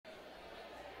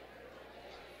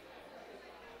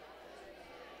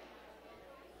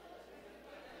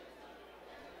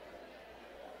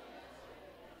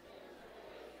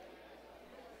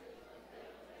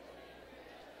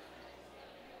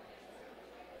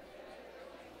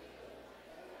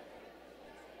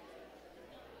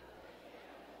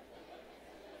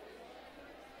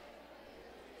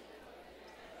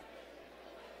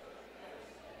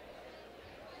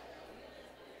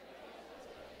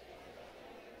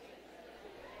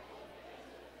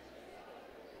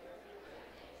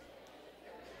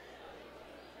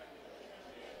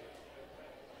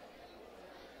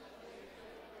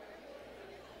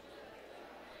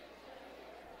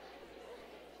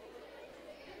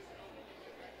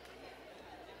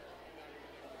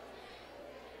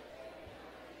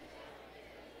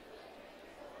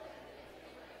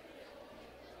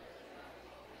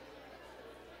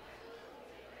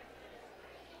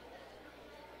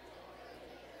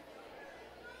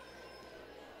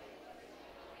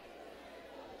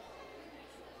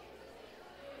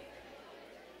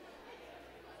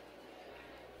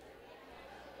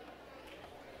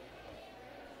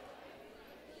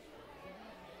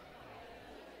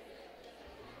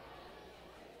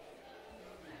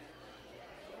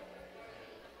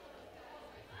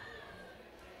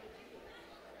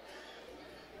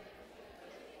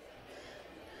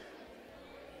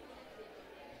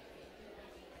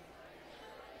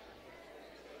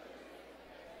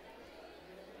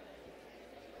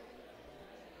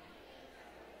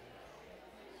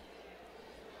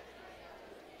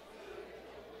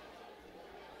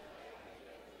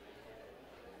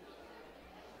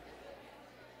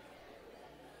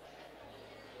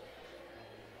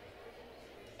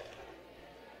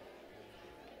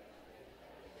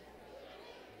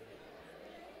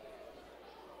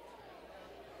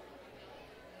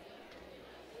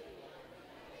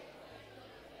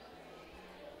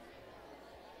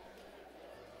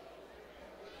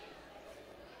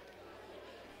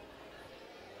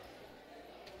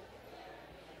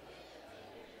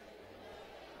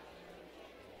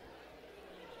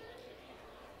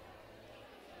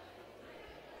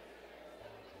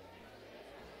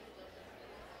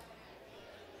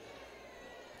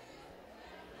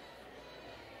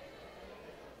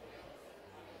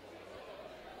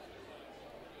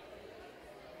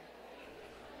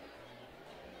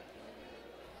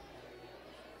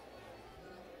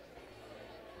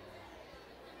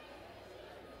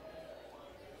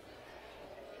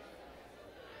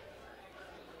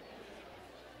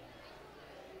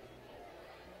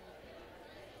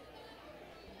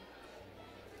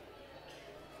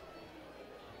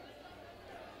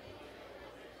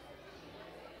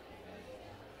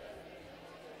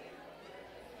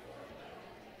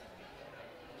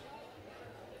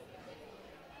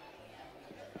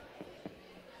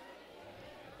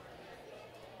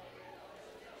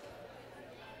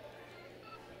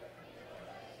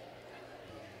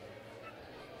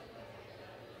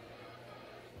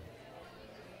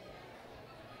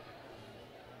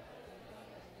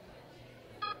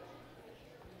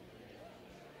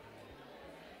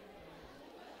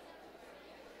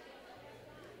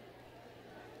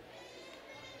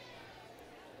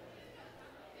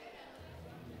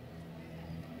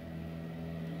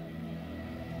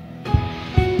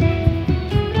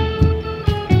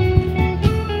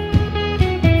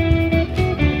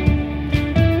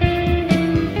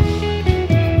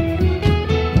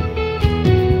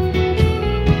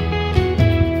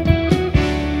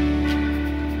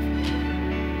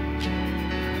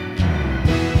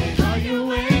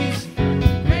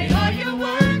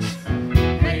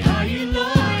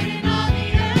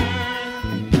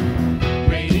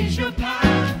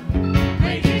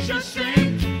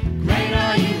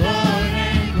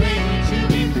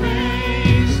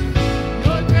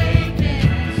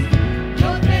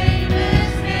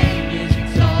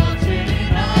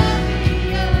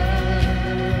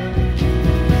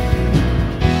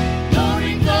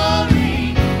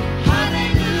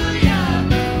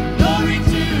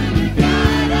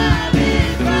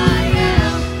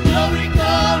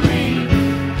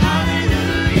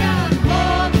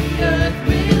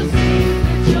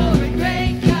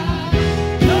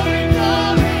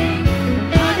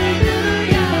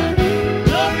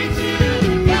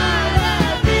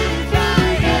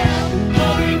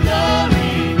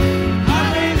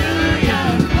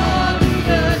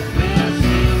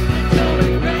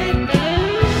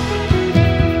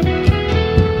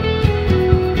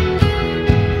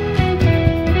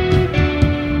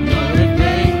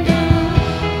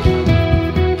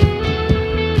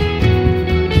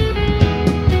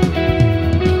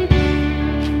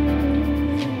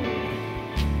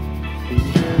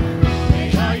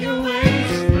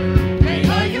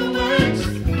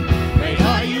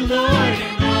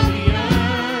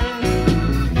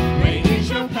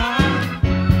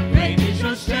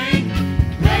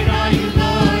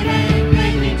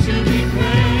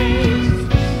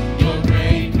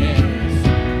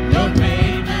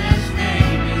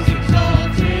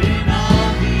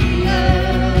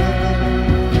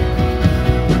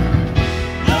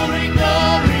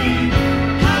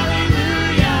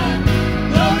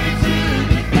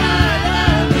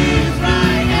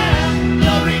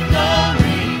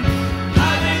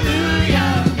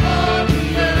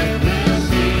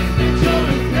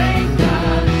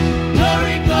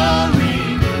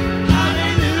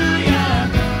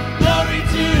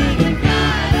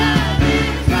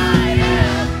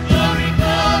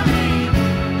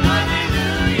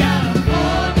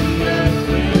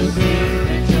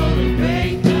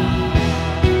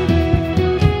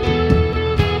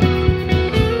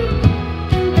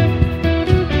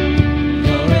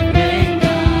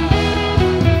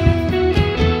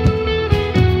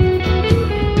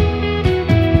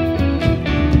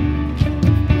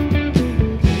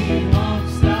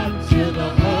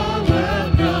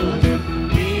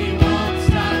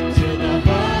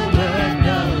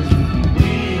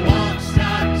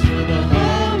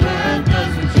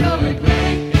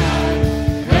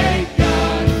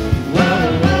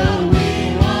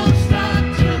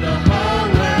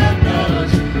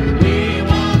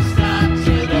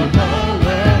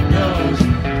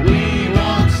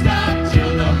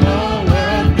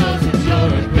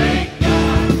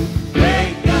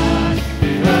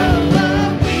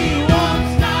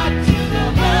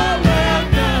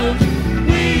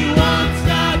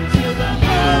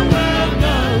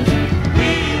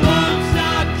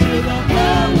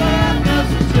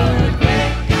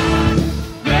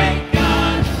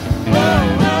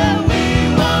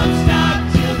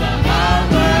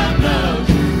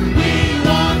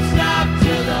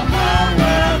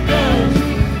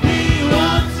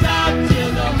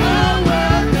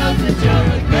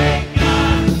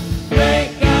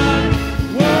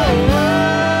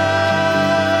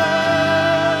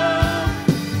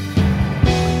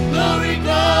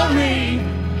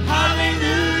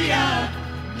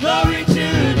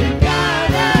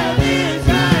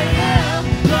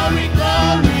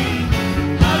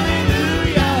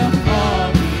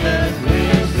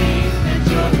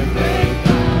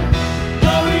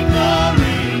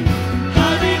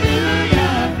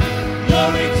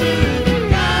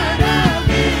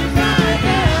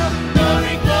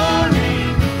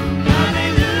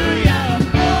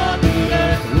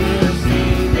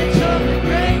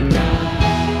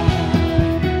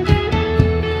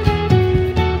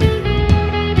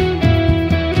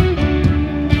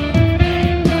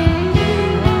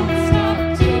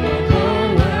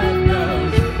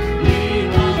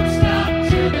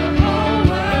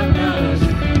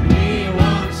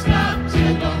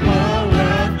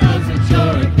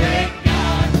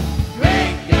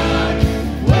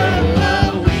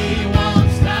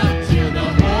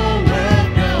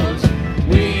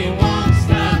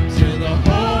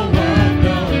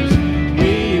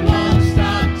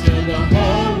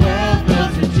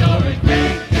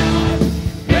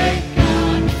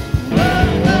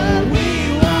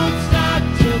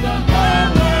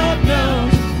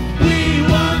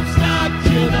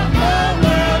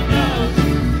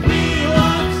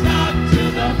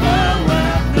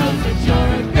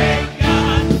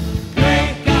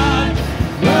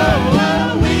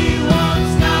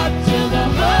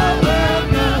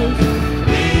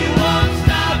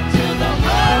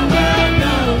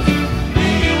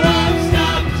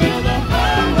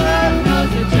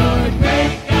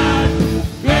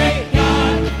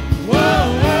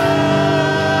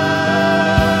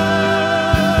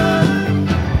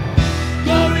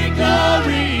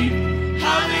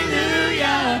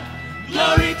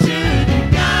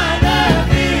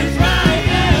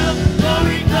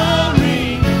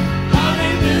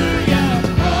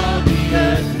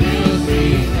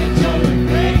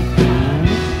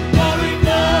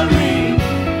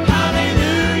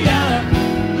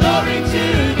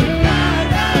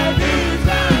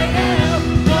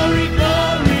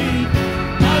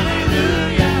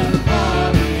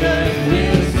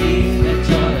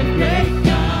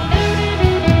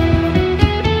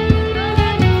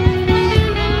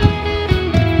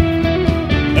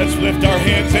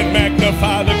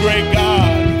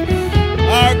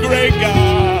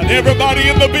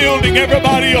in the building,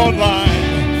 everybody online.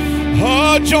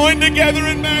 Oh, join together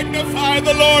and magnify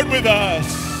the Lord with us.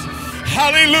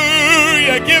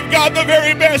 Hallelujah. Give God the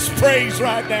very best praise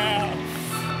right now.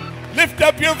 Lift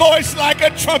up your voice like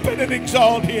a trumpet and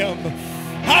exalt Him.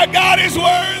 Our God is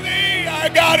worthy. Our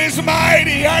God is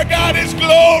mighty. Our God is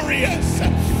glorious.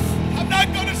 I'm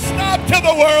not going to stop till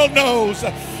the world knows.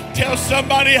 Tell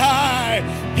somebody high.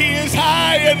 He is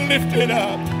high and lifted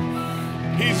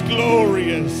up. He's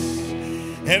glorious.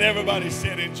 And everybody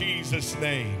said in Jesus'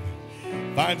 name.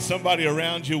 Find somebody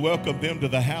around you. Welcome them to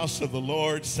the house of the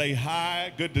Lord. Say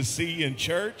hi. Good to see you in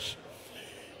church.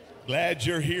 Glad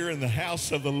you're here in the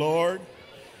house of the Lord.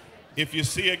 If you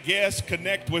see a guest,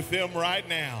 connect with them right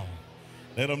now.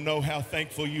 Let them know how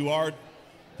thankful you are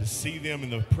to see them in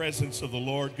the presence of the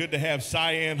Lord. Good to have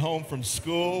Cyan home from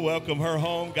school. Welcome her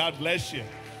home. God bless you.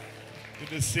 Good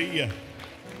to see you.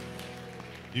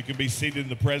 You can be seated in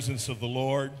the presence of the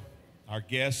Lord. Our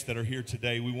guests that are here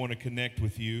today, we want to connect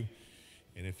with you.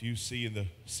 And if you see in the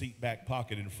seat back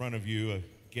pocket in front of you a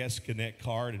guest connect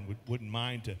card and wouldn't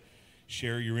mind to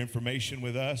share your information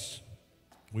with us,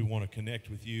 we want to connect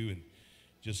with you and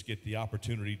just get the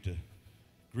opportunity to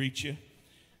greet you,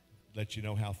 let you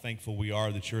know how thankful we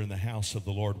are that you're in the house of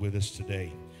the Lord with us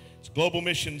today. It's Global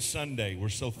Mission Sunday. We're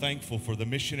so thankful for the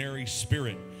missionary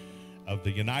spirit of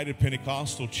the United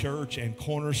Pentecostal Church and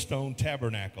Cornerstone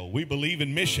Tabernacle. We believe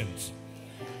in missions.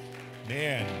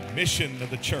 Man, mission of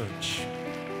the church.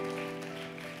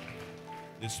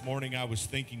 This morning I was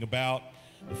thinking about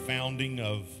the founding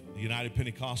of the United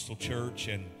Pentecostal Church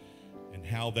and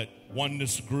how that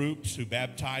oneness groups who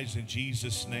baptized in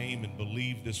Jesus' name and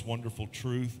believed this wonderful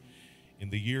truth in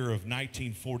the year of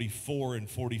 1944 and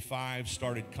 45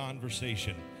 started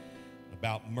conversation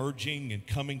about merging and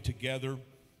coming together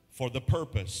for the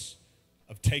purpose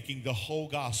of taking the whole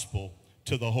gospel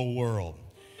to the whole world.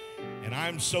 And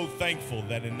I'm so thankful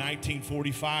that in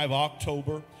 1945,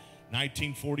 October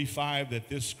 1945, that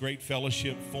this great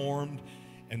fellowship formed.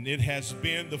 And it has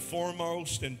been the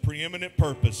foremost and preeminent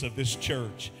purpose of this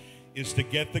church is to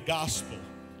get the gospel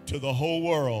to the whole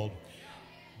world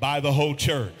by the whole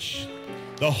church.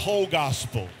 The whole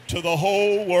gospel to the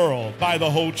whole world by the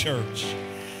whole church.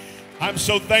 I'm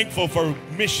so thankful for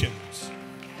missions.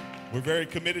 We're very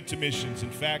committed to missions.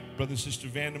 In fact, Brother and Sister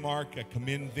Vandermark, I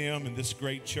commend them and this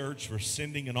great church for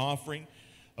sending an offering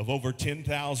of over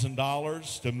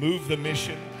 $10,000 to move the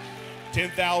mission.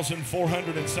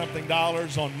 $10,400 and something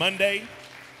on Monday.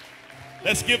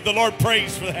 Let's give the Lord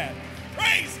praise for that.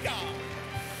 Praise God.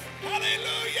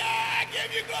 Hallelujah. I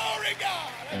give you glory,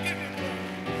 God. I give you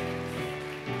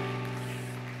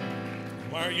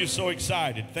glory. Why are you so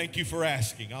excited? Thank you for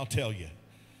asking. I'll tell you.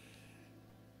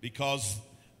 Because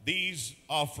these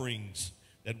offerings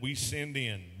that we send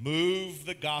in move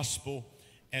the gospel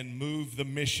and move the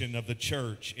mission of the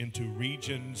church into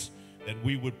regions that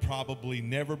we would probably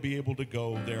never be able to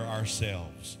go there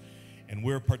ourselves. And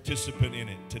we're a participant in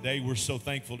it. Today we're so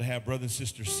thankful to have Brother and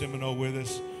Sister Simoneaux with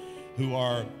us, who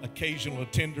are occasional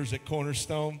attenders at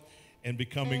Cornerstone and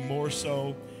becoming more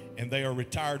so. And they are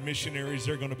retired missionaries.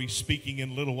 They're going to be speaking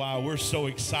in a little while. We're so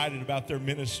excited about their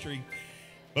ministry.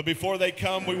 But before they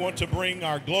come, we want to bring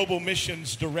our Global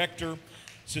Missions Director.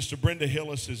 Sister Brenda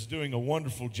Hillis is doing a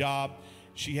wonderful job.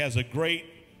 She has a great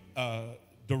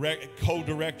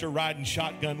co-director riding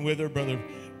shotgun with her.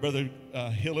 Brother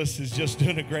Hillis is just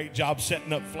doing a great job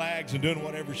setting up flags and doing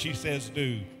whatever she says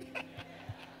do.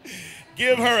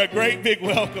 Give her a great big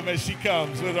welcome as she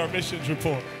comes with our missions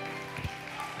report.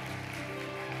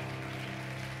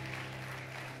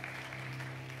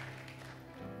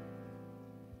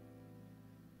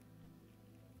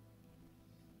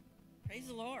 Praise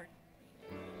the Lord.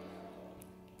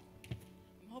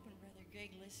 I'm hoping Brother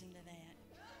Greg listened to that.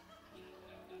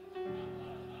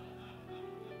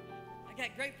 I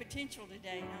got great potential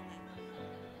today, don't I?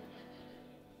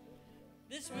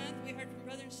 This month we heard from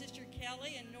Brother and Sister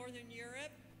Kelly in Northern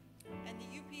Europe, and the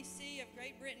UPC of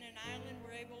Great Britain and Ireland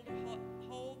were able to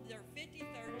hold their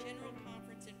 53rd General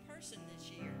Conference in person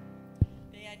this year.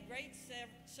 They had great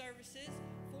services.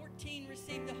 14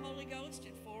 received the Holy Ghost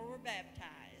and 4 were baptized.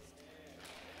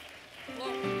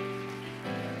 Glory.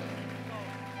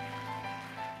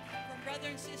 From Brother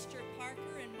and Sister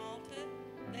Parker in Malta,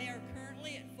 they are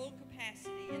currently at full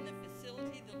capacity in the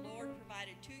facility the Lord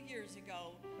provided 2 years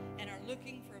ago and are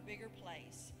looking for a bigger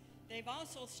place. They've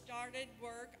also started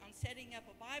work on setting up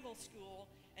a Bible school,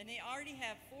 and they already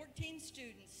have 14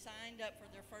 students signed up for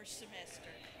their first semester.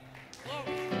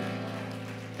 Glory.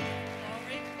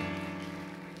 Glory.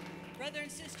 Brother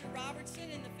and Sister Robertson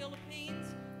in the Philippines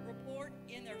report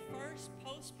in their first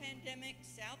post-pandemic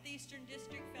Southeastern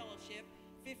District Fellowship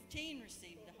 15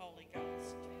 received the Holy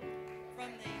Ghost.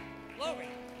 From the glory.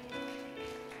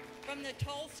 From the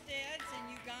Tolsteads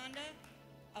in Uganda,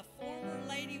 a former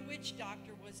lady witch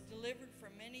doctor was delivered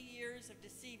from many years of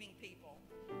deceiving people.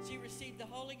 She received the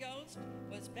Holy Ghost,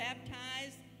 was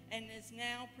baptized, and is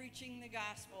now preaching the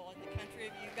gospel in the country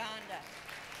of Uganda.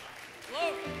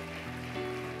 Glory.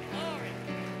 Glory.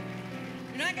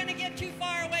 You're not going to get too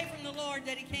far away from the Lord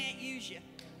that He can't use you.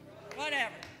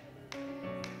 Whatever.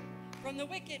 From the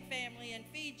Wicked family in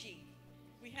Fiji,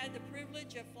 we had the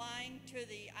privilege of flying to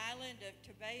the island of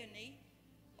Tabayani.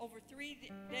 Over 3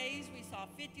 days, we saw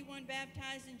 51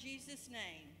 baptized in Jesus'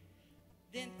 name.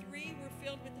 Then 3 were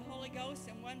filled with the Holy Ghost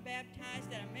and 1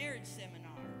 baptized at a marriage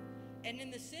seminar. And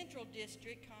in the Central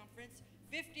District Conference,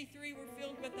 53 were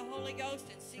filled with the Holy Ghost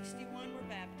and 61 were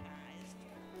baptized.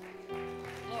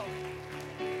 Glory.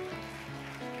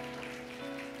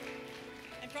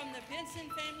 And from the Benson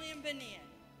family in Benin,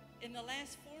 in the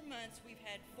last 4 months, we've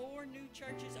had 4 new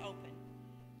churches open.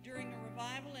 During a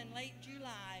revival in late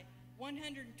July,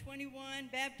 121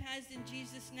 baptized in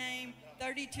Jesus' name,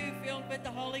 32 filled with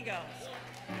the Holy Ghost.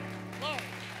 Glory.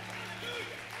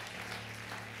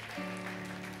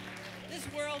 This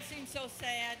world seems so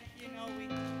sad. You know,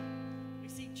 we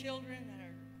see children that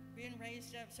are being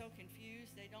raised up so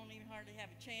confused, they don't even hardly have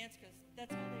a chance because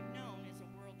that's all they've known is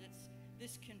a world that's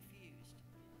this confused.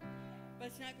 But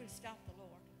it's not going to stop the Lord.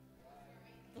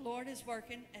 The Lord is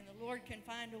working, and the Lord can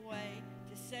find a way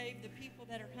to save the people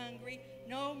that are hungry,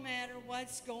 no matter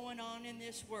what's going on in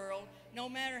this world, no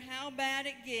matter how bad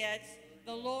it gets.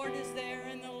 The Lord is there,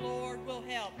 and the Lord will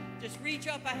help. Just reach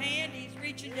up a hand. He's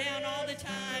reaching down all the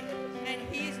time, and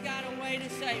He's got a way to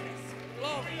save us.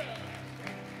 Glory.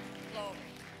 Glory.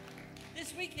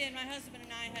 This weekend, my husband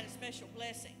and I had a special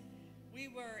blessing. We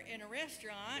were in a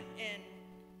restaurant, and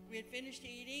we had finished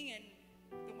eating, and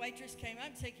the waitress came up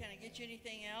and said, "Can I get you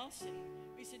anything else?" And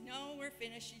we said, "No, we're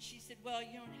finished." And she said, "Well,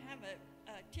 you don't have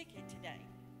a ticket today."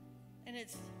 And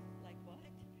it's like, what?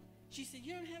 She said,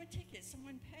 "You don't have a ticket.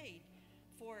 Someone paid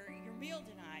for your meal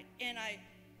tonight." And I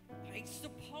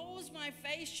suppose my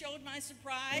face showed my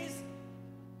surprise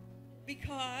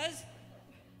because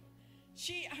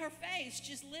her face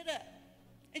just lit up.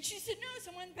 And she said, "No,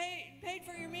 someone paid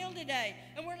for your meal today."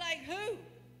 And we're like, "Who?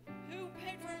 Who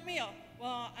paid for her meal?"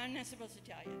 "Well, I'm not supposed to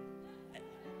tell you."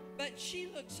 But she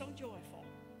looked so joyful.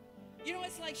 You know,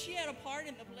 it's like she had a part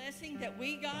in the blessing that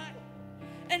we got.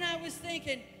 And I was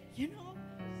thinking, you know,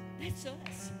 that's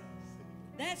us.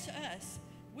 That's us.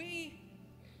 We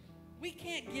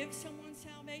can't give someone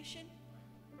salvation,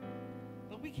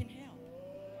 but we can help.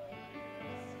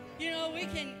 You know, we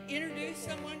can introduce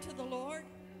someone to the Lord.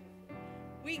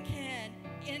 We can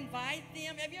invite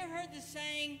them. Have you ever heard the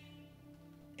saying,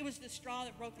 it was the straw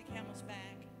that broke the camel's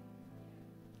back?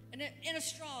 And a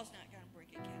straw is not going to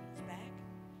break a camel's back,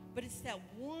 but it's that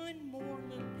one more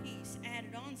little piece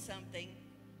added on something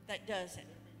that does it,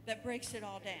 that breaks it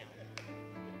all down.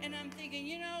 And I'm thinking,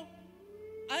 you know,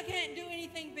 I can't do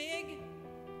anything big.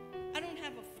 I don't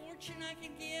have a fortune I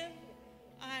can give.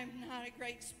 I'm not a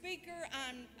great speaker.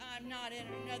 I'm not in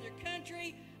another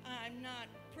country. I'm not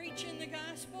preaching the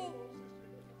gospel.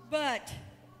 But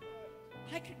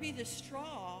I could be the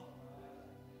straw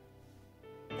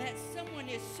that someone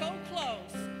is so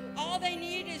close. All they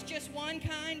need is just one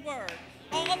kind word.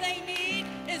 All they need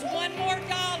is one more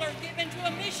dollar given to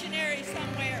a missionary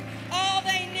somewhere. All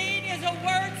they need is a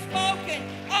word spoken.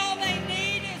 All they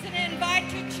need is an invite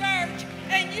to church.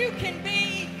 And you can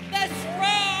be the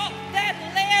straw that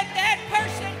led that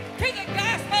person to the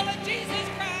gospel of Jesus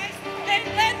Christ and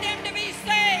led them to be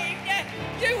saved.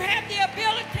 You have the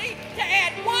ability to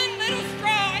add one little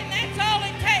straw, and that's all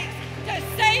it takes to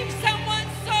save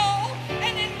someone's soul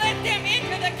and then let them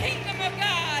into the kingdom of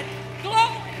God.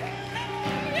 Glory.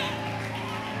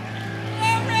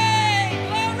 Glory.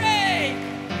 Glory.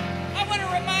 I want to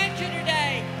remind you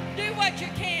today, do what you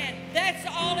can. That's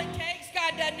all it takes.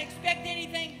 God doesn't expect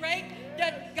anything great.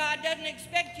 God doesn't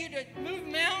expect you to move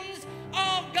mountains.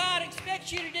 All God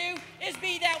expects you to do is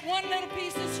be that one little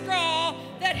piece of straw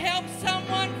that helps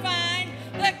someone find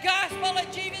the gospel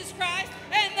of Jesus Christ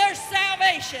and their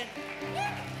salvation.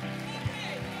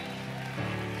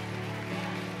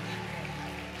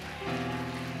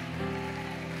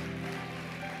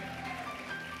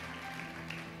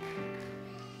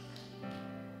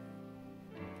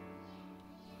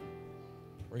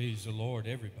 Praise the Lord,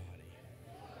 everybody.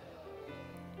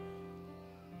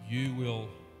 You will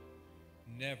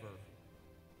never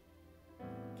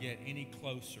get any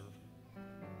closer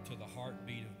to the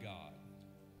heartbeat of God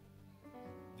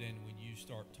than when you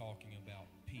start talking about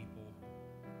people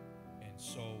and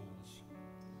souls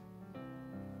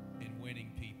in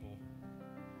winning people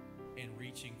and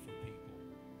reaching for people.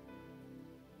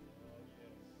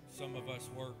 Some of us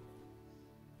work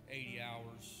 80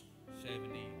 hours, 70,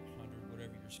 100,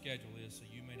 whatever your schedule is, so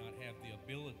you may not have the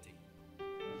ability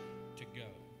to go.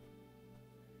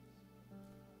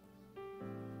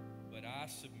 But I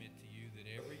submit to you that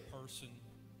every person,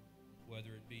 whether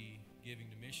it be giving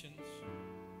to missions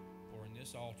or in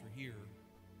this altar here,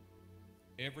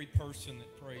 every person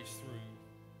that prays through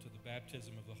to the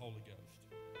baptism of the Holy Ghost,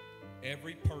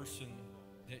 every person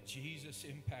that Jesus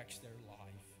impacts their life,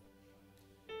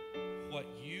 what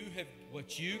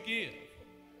you give,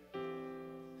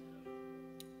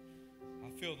 I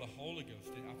feel the Holy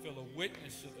Ghost, and I feel a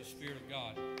witness of the Spirit of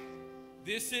God.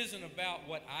 This isn't about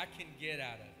what I can get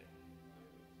out of it.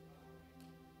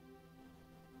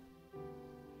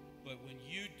 But when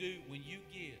you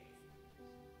give,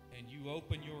 and you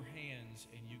open your hands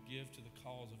and you give to the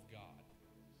cause of God,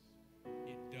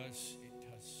 it does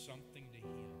something to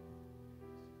Him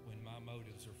when my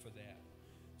motives are for that.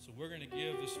 So we're going to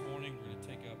give this morning. We're going to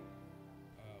take up.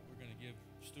 We're going to give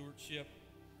stewardship.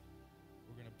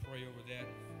 We're going to pray over that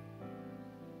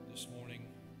this morning.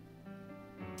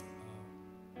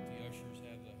 The ushers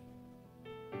have the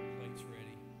plates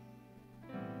ready.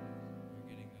 We're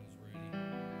getting those ready.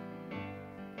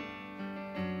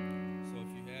 So if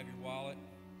you have your wallet,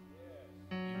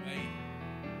 you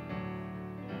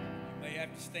may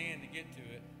have to stand to get to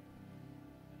it.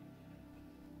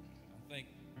 I think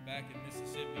back in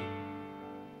Mississippi,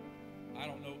 I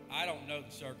don't know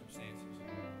the circumstances.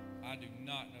 I do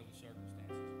not know the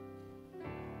circumstances.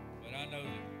 But I know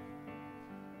that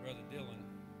Brother Dylan,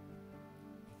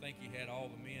 I think he had all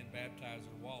the men baptize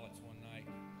their wallets one night.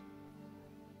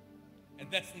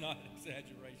 And that's not an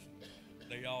exaggeration.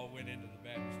 They all went into the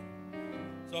baptistry.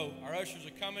 So our ushers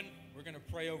are coming. We're going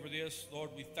to pray over this. Lord,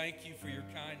 we thank you for your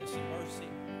kindness and mercy.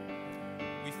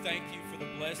 We thank you for the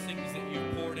blessings that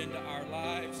you've poured into our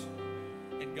lives.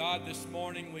 And God, this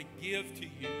morning we give to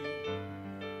you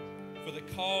for the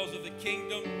cause of the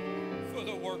kingdom, for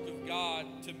the work of God,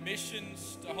 to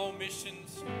missions, to home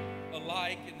missions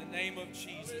alike, in the name of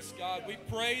Jesus. God, we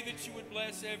pray that you would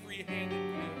bless every hand that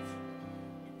gives.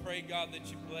 We pray, God,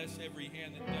 that you bless every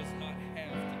hand that does not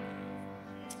have to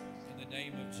give. In the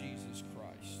name of Jesus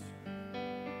Christ.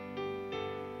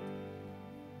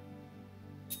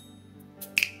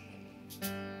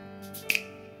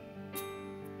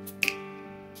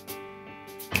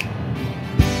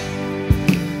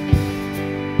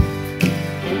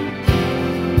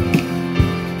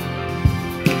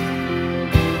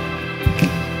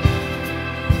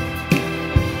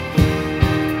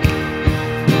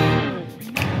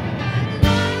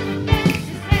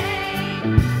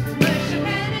 Worship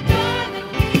and adore the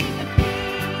King of Kings.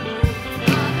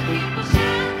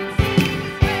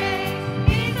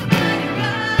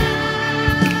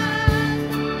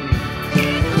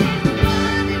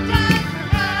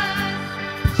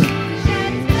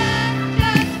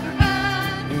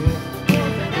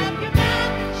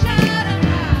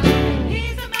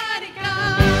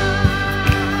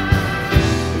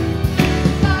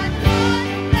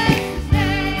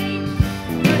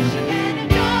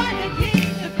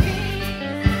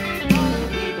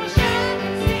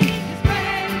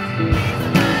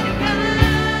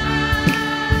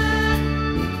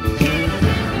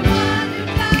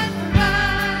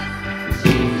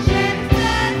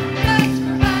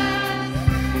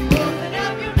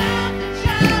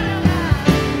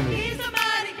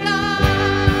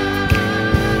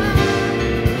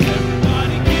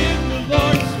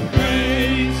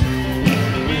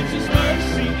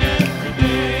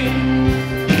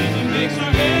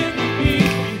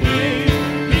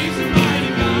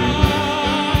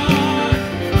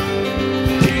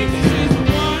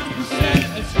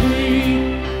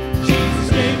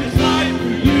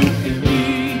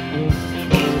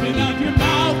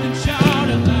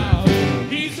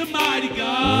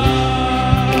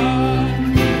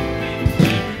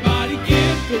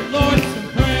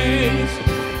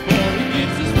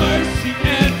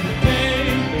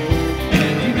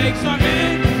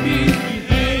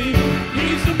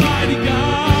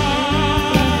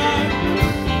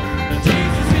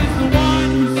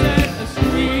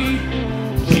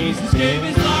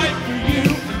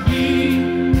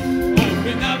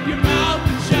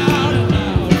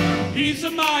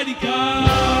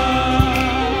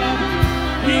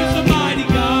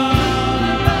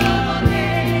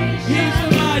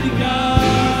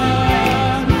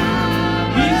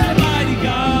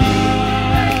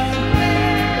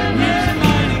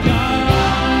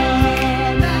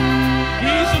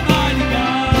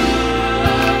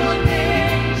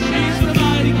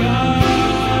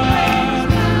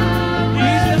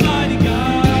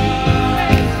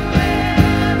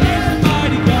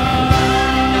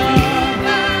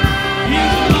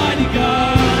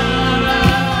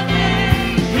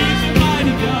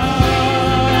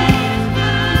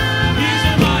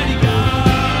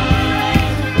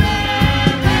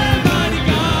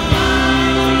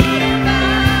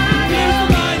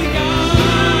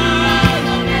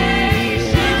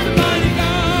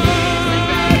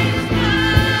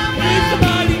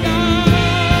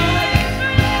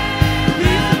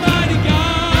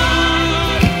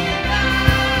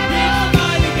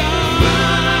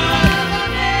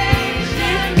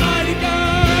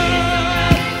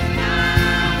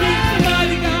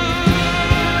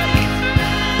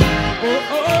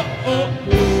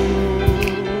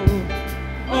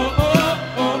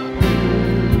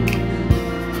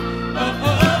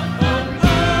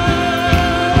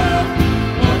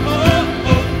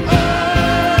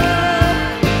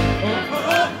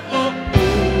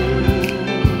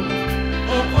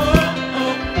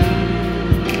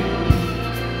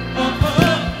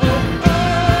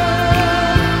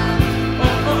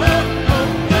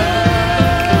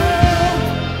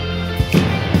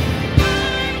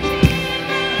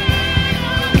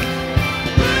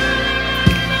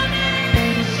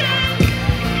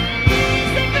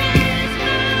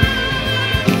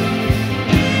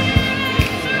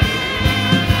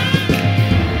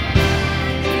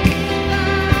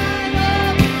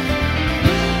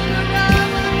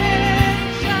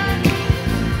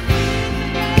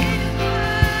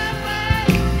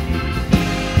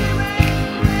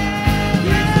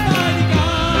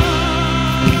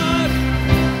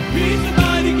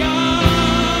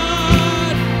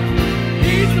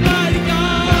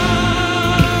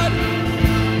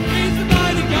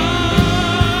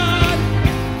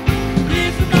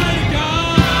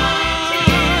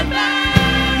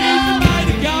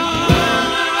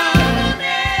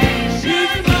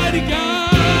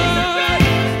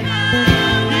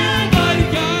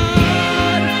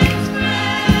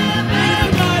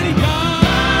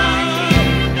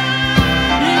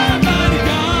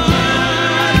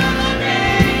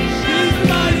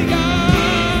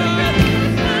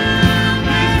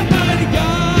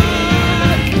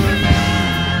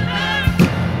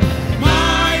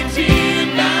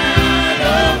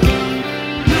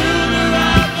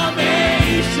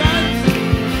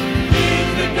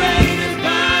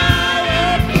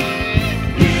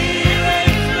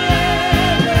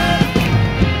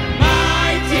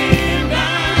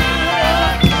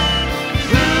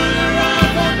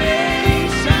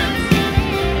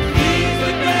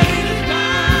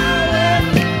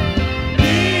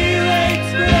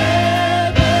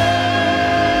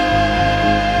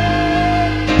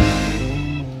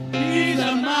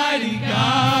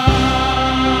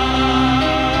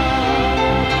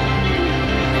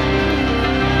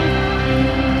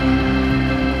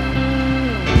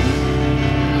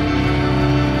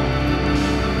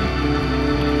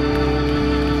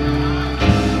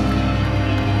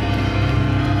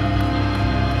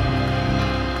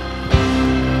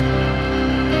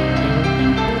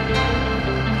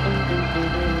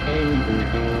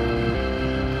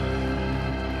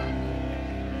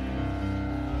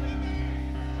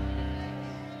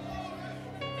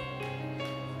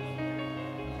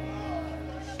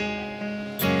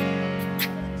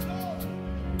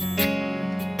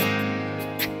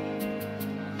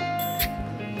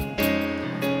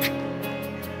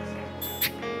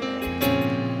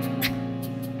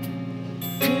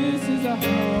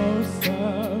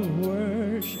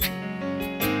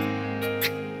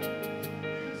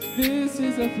 This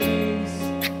is a place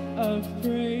of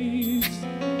praise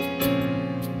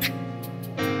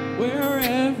where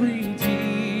every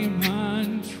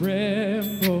demon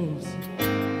trembles,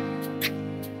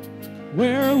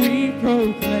 where we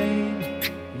proclaim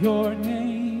your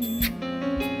name.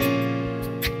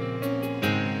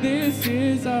 This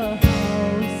is a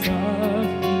house of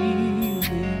healing.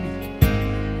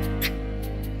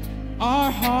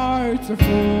 Our hearts are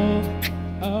full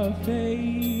of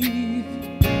faith.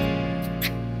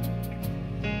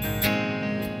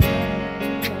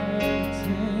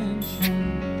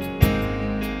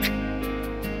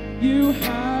 You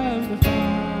have the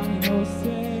final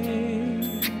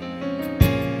say.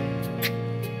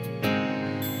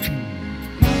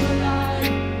 Come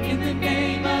alive in the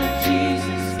name of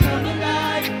Jesus. Come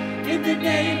alive in the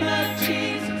name of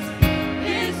Jesus.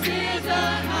 This is a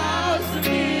house of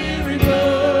miracles.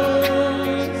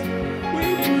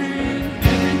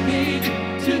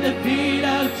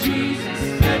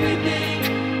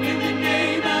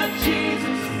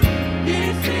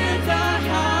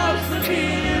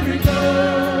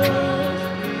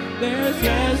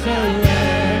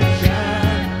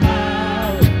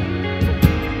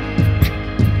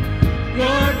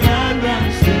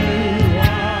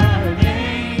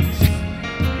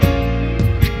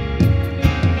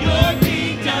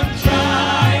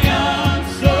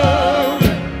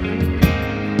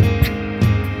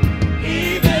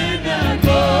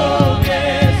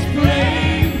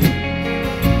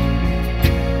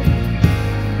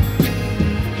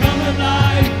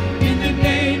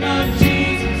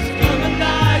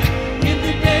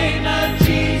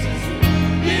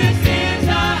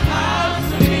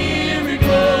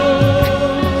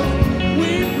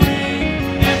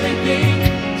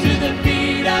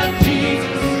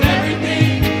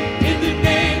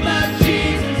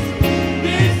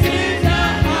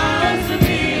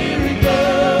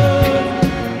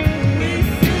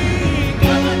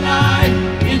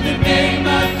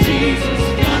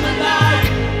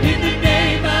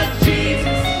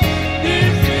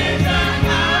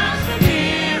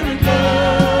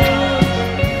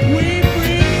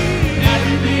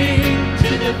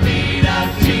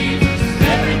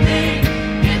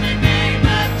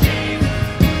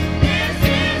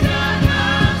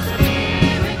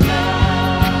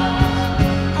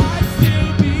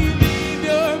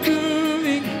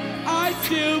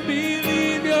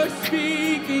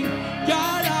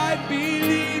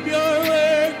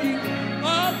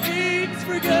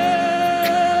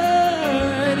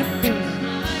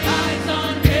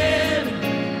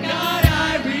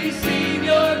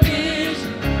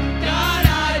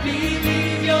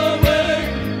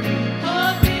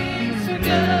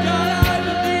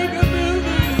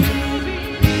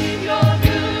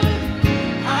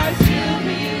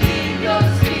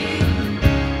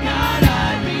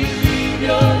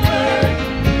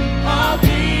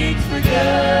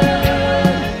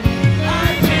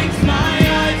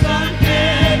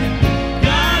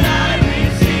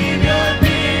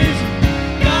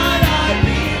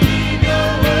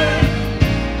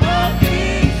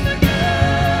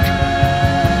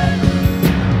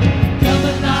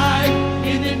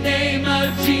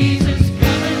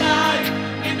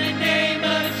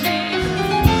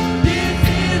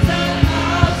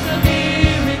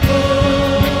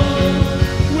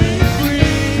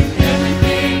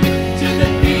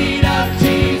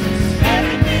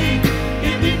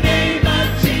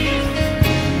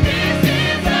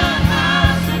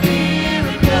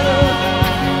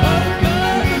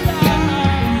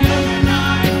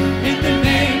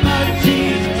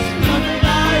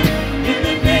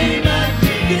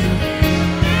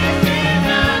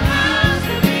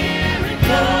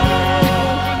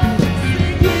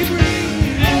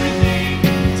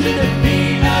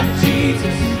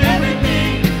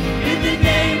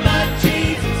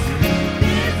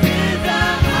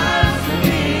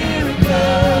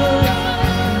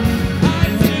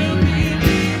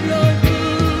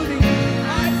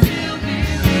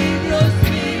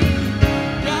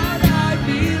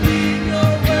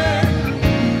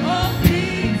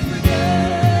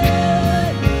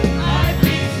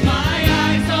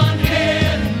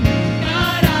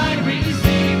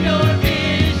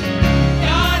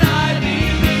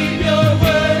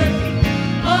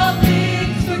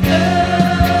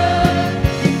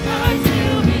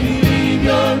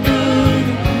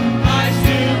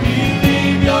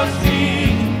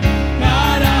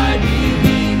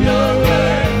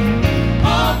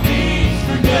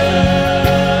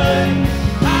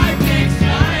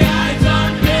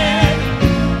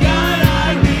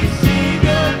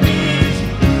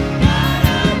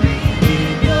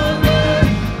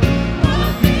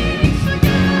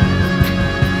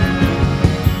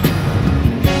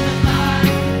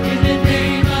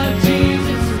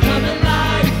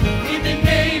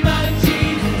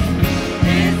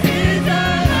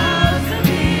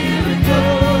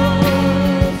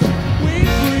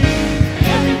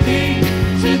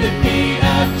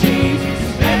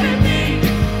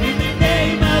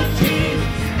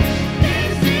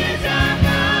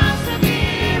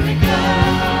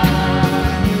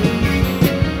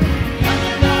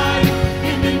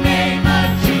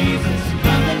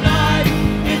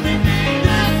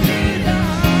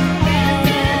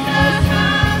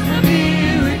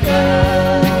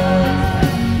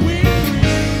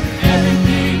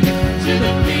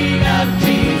 of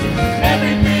Jesus.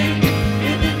 Everything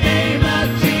in the name of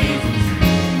Jesus.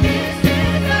 This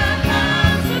is a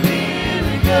house of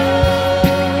miracles.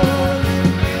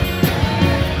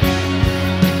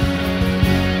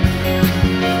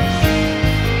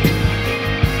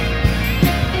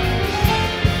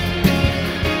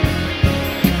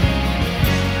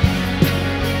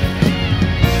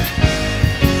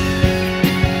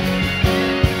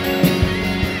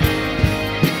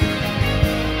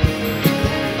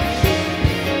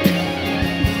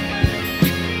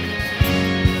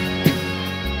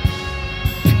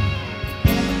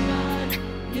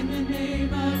 In the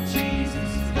name of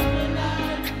Jesus, come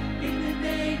alive. In the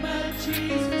name of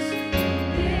Jesus,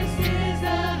 this is a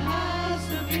house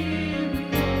of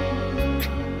miracles.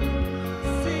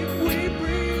 Sing, we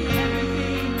bring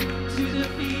everything to the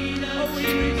feet of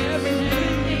Jesus.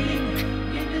 Everything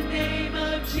in the name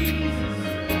of Jesus.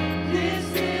 This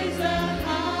is a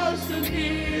house of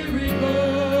miracles.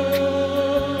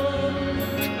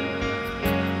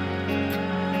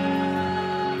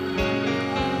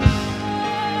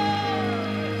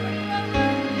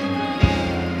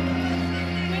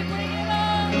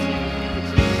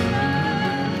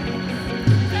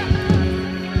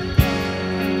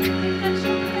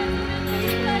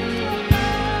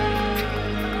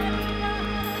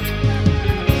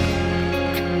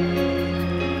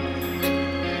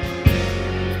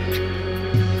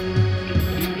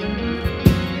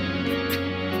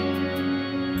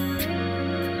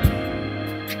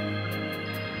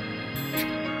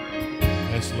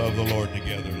 Let's love the Lord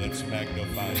together. Let's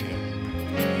magnify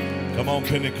Him. Come on,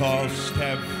 Pentecost.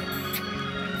 Have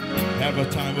a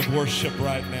time of worship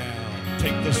right now.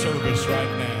 Take the service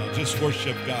right now. Just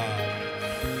worship God.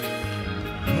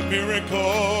 A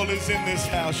miracle is in this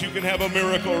house. You can have a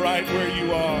miracle right where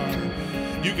you are.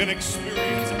 You can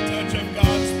experience a touch of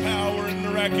God's power and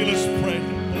miraculous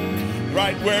presence.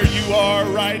 Right where you are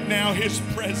right now, His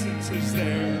presence is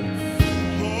there.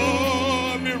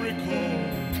 Oh, a miracle.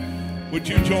 Would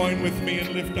you join with me and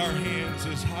lift our hands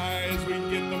as high as we can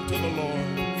get them to the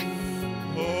Lord?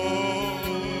 Oh,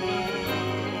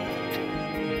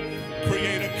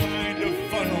 create a kind of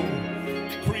funnel,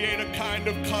 create a kind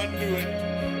of conduit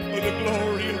where the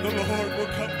glory of the Lord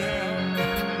will come down.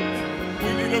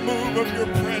 We need a move of your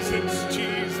presence,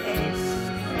 Jesus.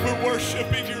 We're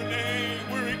worshiping your name.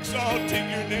 We're exalting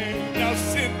your name. Now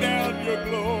send down your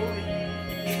glory.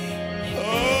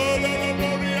 Oh,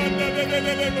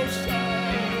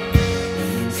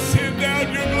 send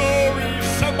down your glory.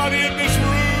 Somebody in this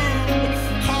room,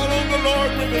 call on the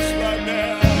Lord with us right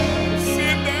now.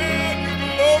 Send down your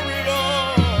glory,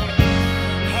 Lord.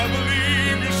 I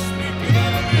believe you're speaking. I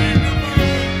believe you're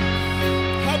moving.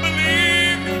 I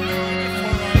believe you're doing it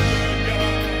for our good,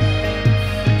 God.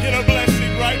 Get a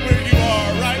blessing right where you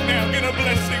are right now. Get a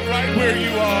blessing right where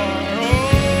you are.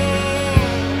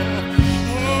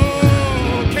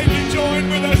 Can you join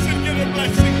with us and get a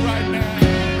blessing right now?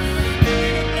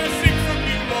 Get a blessing from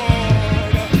you,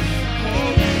 Lord.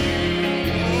 Holy,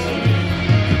 holy.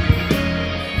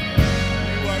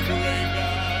 You are great,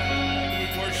 God. We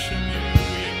worship you.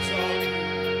 We exalt you.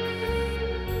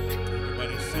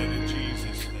 Everybody said in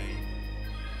Jesus' name.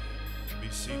 Be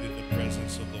seated in the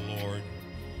presence of the Lord.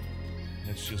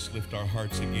 Let's just lift our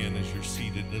hearts again as you're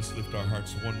seated. Let's lift our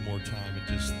hearts one more time and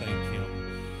just thank Him.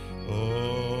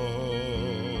 Oh,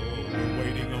 we're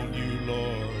waiting on you,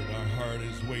 Lord. Our heart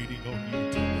is waiting on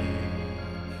you today.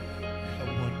 How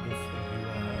wonderful you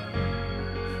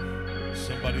are.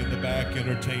 Somebody in the back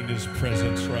entertain His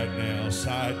presence right now.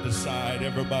 Side to side,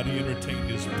 everybody entertain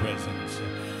His presence.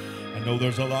 I know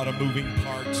there's a lot of moving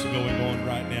parts going on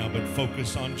right now, but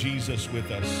focus on Jesus with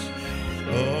us.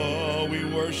 Oh, we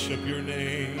worship your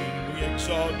name. We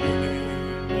exalt your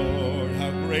name, Lord.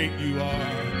 How great you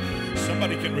are.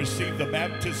 Somebody can receive the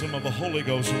baptism of the Holy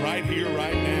Ghost right here,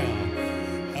 right now.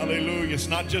 Hallelujah. It's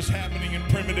not just happening in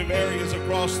primitive areas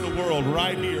across the world.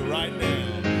 Right here, right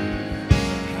now. The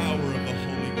power of the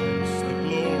Holy Ghost, the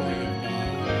glory of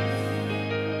God.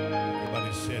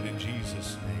 Everybody said in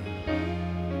Jesus' name.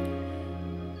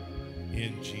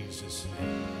 In Jesus'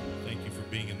 name. Thank you for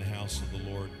being in the house of the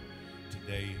Lord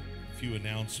today. A few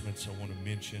announcements I want to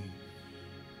mention.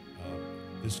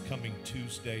 This coming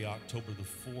Tuesday, October the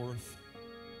 4th,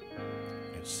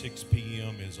 at 6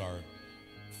 p.m. is our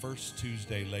first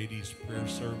Tuesday ladies prayer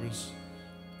service.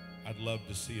 I'd love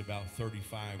to see about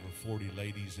 35 or 40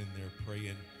 ladies in there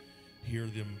praying. Hear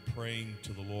them praying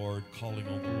to the Lord, calling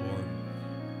on the Lord.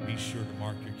 Be sure to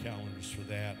mark your calendars for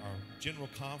that. Our general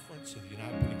conference of the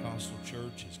United Pentecostal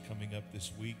Church is coming up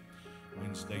this week,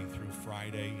 Wednesday through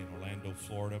Friday in Orlando,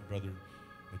 Florida. Brother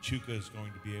Machuca is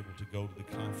going to be able to go to the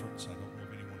conference. I don't know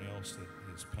if anyone else else that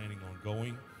is planning on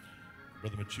going.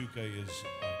 Brother Machuca is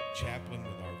a chaplain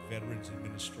with our Veterans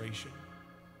Administration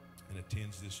and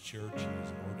attends this church. He is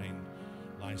an ordained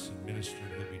licensed minister.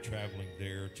 He'll be traveling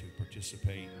there to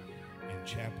participate in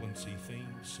chaplaincy things.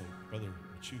 So, Brother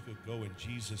Machuca, go in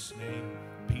Jesus' name.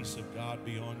 Peace of God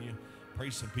be on you.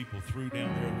 Pray some people through down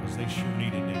there because they sure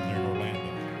need it down there in Orlando.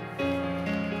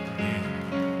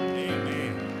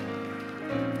 Amen.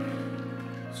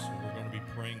 So we're going to be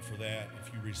praying for that.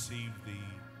 If you received the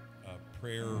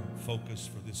prayer focus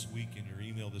for this week in your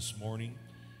email this morning,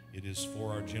 it is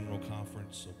for our general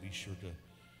conference. So be sure to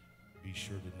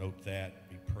note that.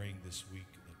 Be praying this week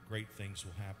that great things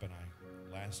will happen.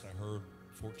 Last I heard,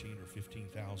 14 or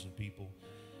 15,000 people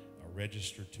are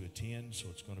registered to attend, so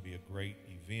it's going to be a great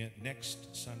event.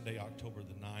 Next Sunday, October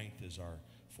the 9th, is our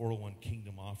 401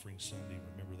 Kingdom Offering Sunday.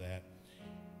 Remember that.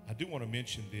 I do want to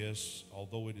mention this,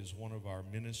 although it is one of our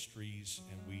ministries,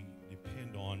 and we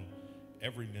depend on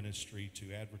every ministry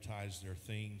to advertise their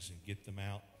things and get them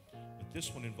out. But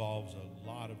this one involves a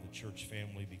lot of the church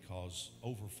family because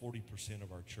over 40%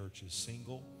 of our church is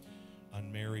single,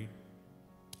 unmarried.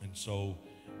 And so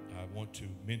I want to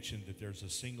mention that there's a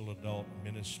single adult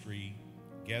ministry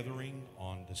gathering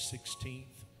on the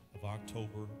 16th of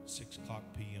October, 6 o'clock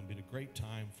p.m. It'll be a great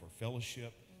time for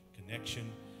fellowship, connection.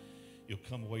 You'll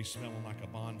come away smelling like a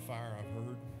bonfire, I've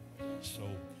heard. So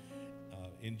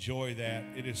enjoy that.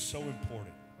 It is so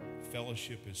important.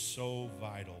 Fellowship is so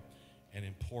vital and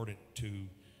important to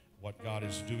what God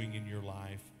is doing in your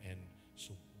life. And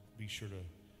so be sure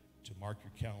to mark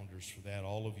your calendars for that,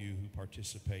 all of you who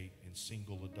participate in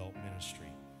single adult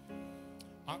ministry.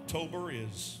 October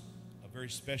is a very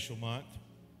special month,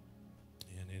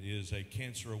 and it is a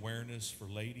cancer awareness for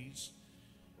ladies.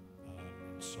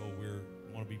 And so we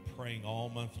want to be praying all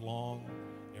month long.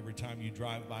 Every time you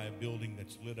drive by a building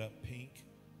that's lit up pink,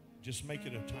 just make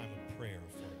it a time of prayer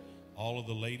for all of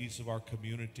the ladies of our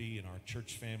community and our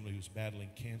church family who's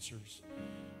battling cancers.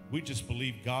 We just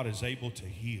believe God is able to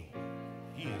heal.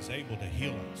 He is able to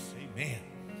heal us. Amen.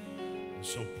 And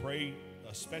so pray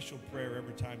a special prayer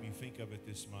every time you think of it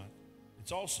this month.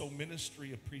 It's also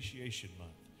Ministry Appreciation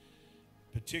Month,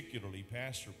 particularly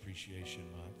Pastor Appreciation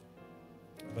Month.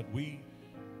 But we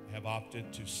have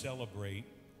opted to celebrate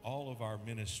all of our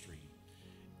ministry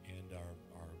and our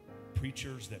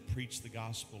preachers that preach the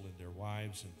gospel and their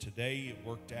wives. And today it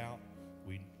worked out.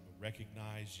 We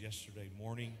recognized yesterday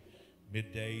morning,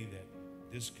 midday, that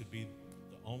this could be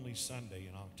the only Sunday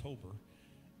in October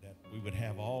that we would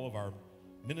have all of our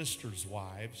ministers'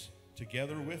 wives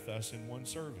together with us in one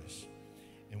service.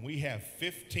 And we have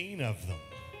 15 of them.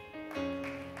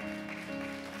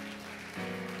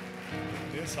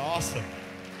 It's awesome.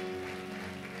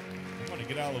 I'm going to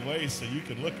get out of the way so you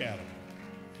can look at them.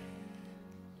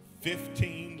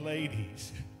 15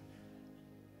 ladies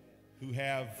who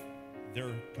have their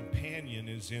companion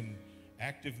is in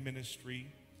active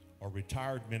ministry or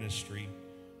retired ministry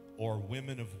or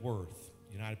women of worth.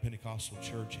 United Pentecostal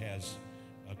Church has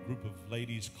a group of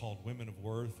ladies called Women of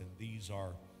Worth, and these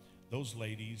are those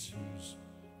ladies whose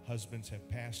husbands have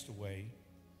passed away,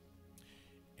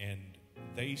 and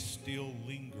they still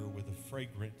linger with a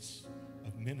fragrance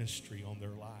of ministry on their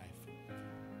life.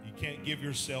 You can't give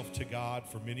yourself to God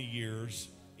for many years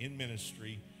in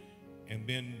ministry and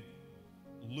then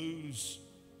lose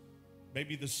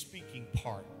maybe the speaking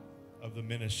part of the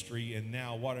ministry, and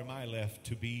now what am I left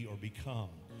to be or become?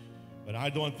 But I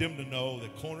want them to know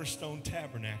that Cornerstone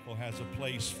Tabernacle has a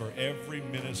place for every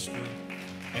minister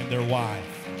and their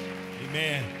wife.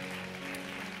 Amen.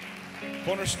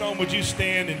 Cornerstone, would you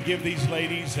stand and give these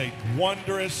ladies a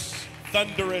wondrous,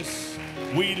 thunderous,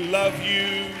 we love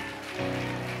you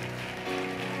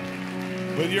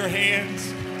with your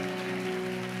hands?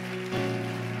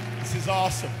 This is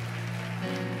awesome.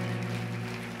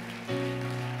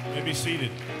 You may be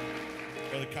seated.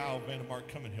 Brother Kyle Vandermark,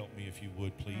 come and help me if you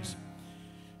would, please.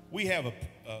 We have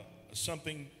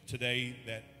something today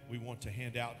that we want to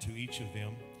hand out to each of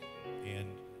them, and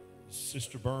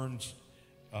Sister Burns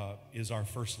is our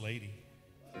First Lady.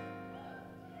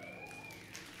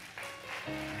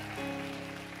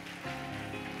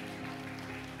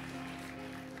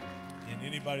 And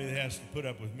anybody that has to put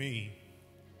up with me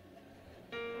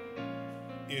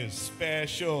is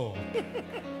special.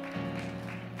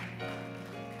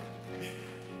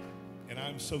 And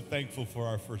I'm so thankful for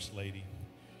our First Lady.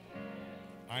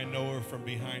 I know her from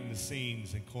behind the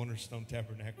scenes in Cornerstone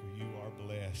Tabernacle. You are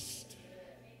blessed.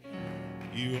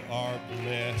 You are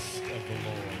blessed of the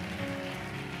Lord.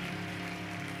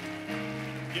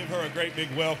 Give her a great big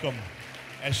welcome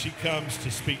as she comes to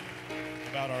speak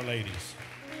about Our Ladies.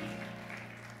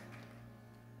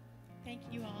 Thank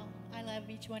you all. I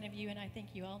love each one of you, and I think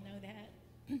you all know that.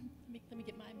 Let me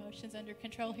get my emotions under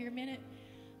control here a minute.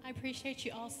 I appreciate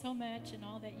you all so much and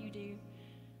all that you do.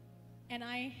 And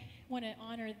I want to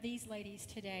honor these ladies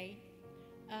today.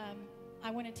 I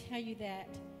want to tell you that,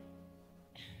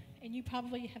 and you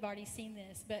probably have already seen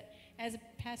this, but as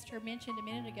Pastor mentioned a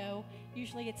minute ago,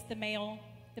 usually it's the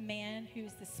man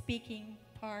who's the speaking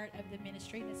part of the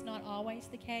ministry. That's not always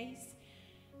the case,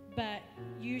 but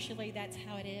usually that's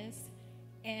how it is.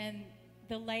 And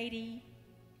the lady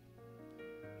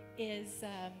is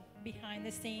behind the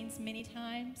scenes many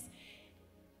times.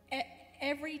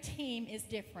 Every team is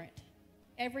different.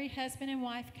 Every husband and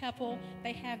wife couple,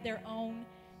 they have their own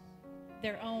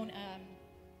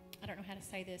I don't know how to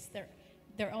say this,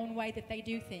 their own way that they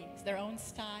do things, their own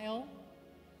style.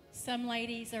 Some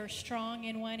ladies are strong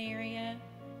in one area,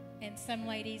 and some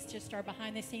ladies just are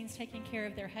behind the scenes taking care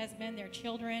of their husband, their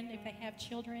children, if they have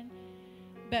children.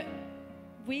 But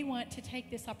we want to take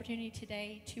this opportunity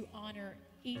today to honor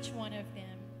each one of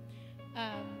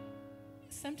them.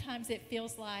 Sometimes it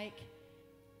feels like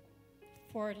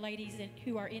for ladies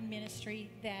who are in ministry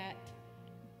that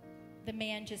the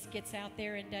man just gets out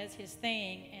there and does his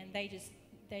thing, and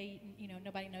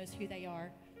nobody knows who they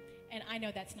are. And I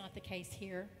know that's not the case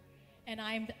here. And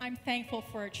I'm thankful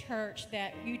for a church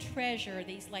that you treasure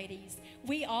these ladies.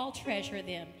 We all treasure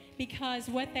them because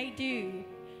what they do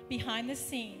behind the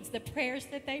scenes, the prayers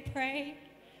that they pray,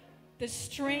 the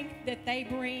strength that they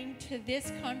bring to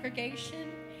this congregation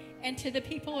and to the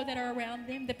people that are around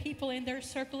them, the people in their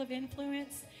circle of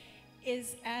influence,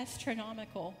 is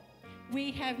astronomical.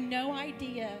 We have no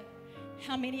idea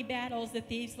how many battles that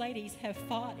these ladies have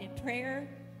fought in prayer.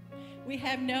 We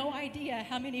have no idea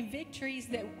how many victories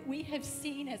that we have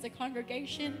seen as a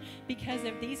congregation because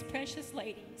of these precious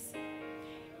ladies.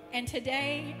 And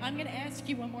today, I'm going to ask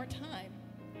you one more time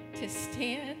to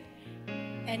stand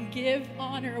and give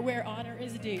honor where honor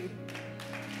is due.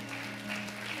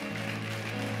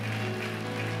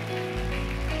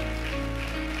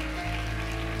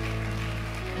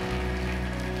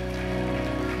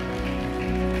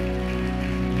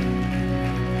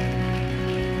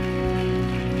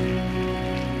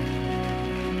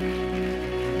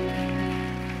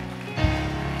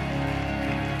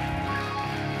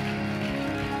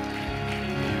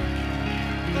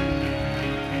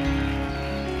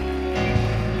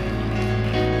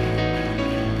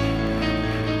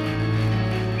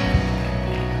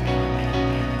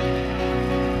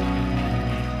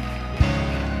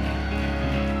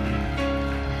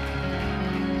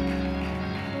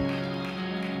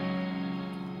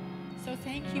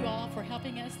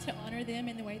 To honor them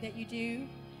in the way that you do,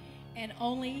 and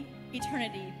only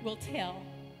eternity will tell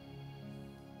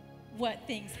what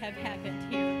things have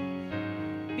happened here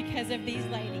because of these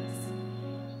ladies.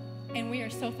 And we are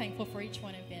so thankful for each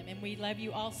one of them, and we love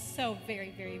you all so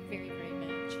very, very, very, very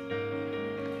much.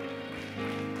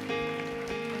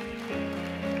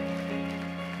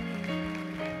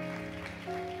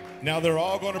 Now they're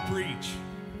all going to preach.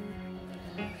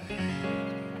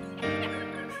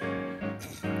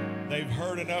 They've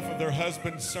heard enough of their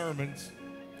husband's sermons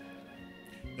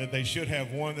that they should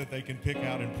have one that they can pick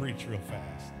out and preach real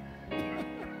fast.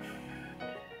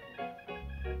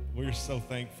 We're so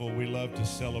thankful. We love to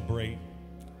celebrate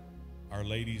our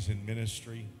ladies in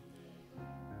ministry.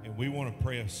 And we want to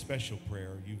pray a special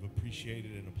prayer. You've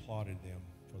appreciated and applauded them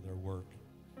for their work.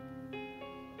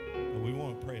 But we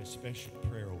want to pray a special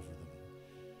prayer over them.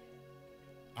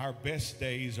 Our best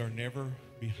days are never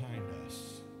behind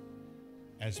us.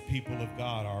 As people of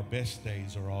God, our best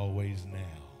days are always now.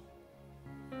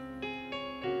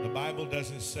 The Bible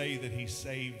doesn't say that he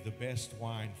saved the best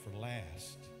wine for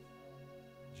last.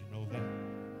 Did you know that?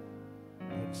 It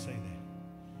doesn't say that.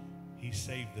 He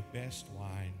saved the best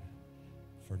wine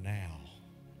for now.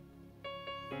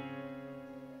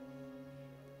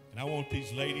 And I want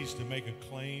these ladies to make a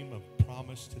claim of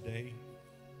promise today.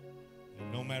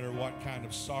 And no matter what kind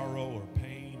of sorrow or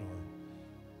pain or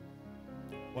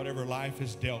whatever life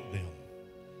has dealt them,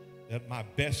 that my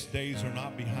best days are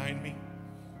not behind me.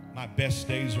 My best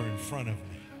days are in front of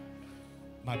me.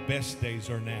 My best days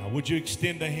are now. Would you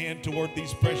extend a hand toward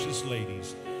these precious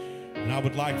ladies? And I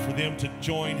would like for them to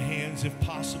join hands, if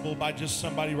possible, by just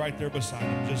somebody right there beside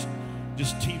them.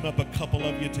 Just team up a couple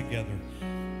of you together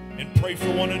and pray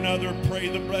for one another. Pray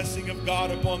the blessing of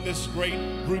God upon this great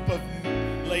group of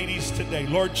ladies today.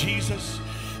 Lord Jesus,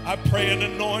 I pray an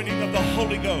anointing of the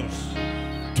Holy Ghost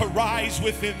to rise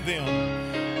within them,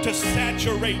 to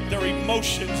saturate their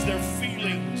emotions, their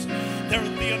feelings,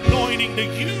 the anointing to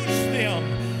use them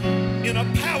in a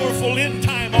powerful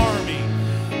end-time army.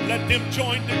 Let them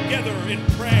join together in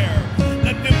prayer.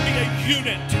 Let them be a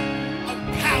unit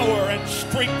power and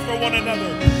strength for one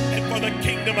another and for the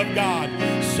kingdom of God.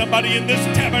 Somebody in this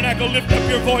tabernacle, lift up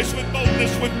your voice with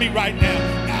boldness with me right now.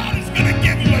 God is going to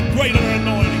give you a greater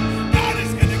anointing. God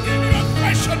is going to give you a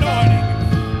fresh anointing.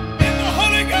 In the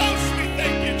Holy Ghost, we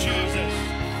thank you, Jesus.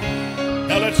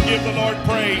 Now let's give the Lord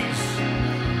praise.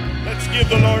 Let's give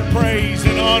the Lord praise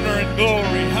and honor and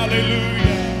glory. Hallelujah.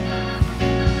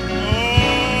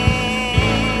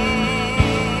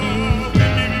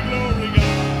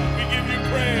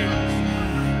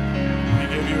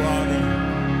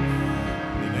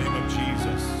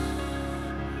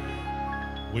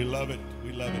 We love it.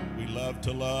 We love it. We love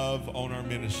to love on our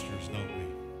ministers, don't we?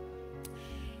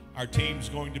 Our team's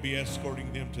going to be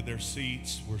escorting them to their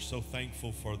seats. We're so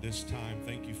thankful for this time.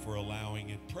 Thank you for allowing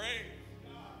it. Praise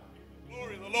God.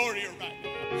 Glory to the Lord here right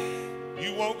now.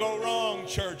 You won't go wrong,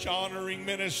 church, honoring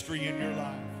ministry in your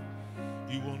life.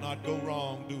 You will not go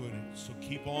wrong doing it. So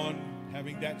keep on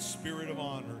having that spirit of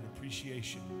honor and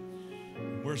appreciation.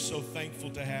 And we're so thankful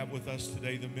to have with us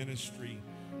today the ministry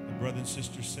of Brother and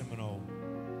Sister Simoneaux.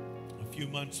 A few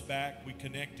months back, we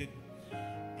connected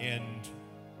and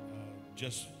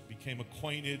just became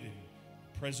acquainted, and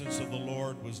the presence of the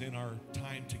Lord was in our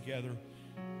time together.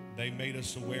 They made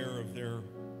us aware of their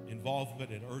involvement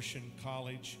at Urshan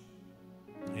College,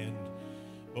 and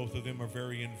both of them are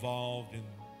very involved in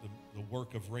the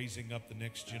work of raising up the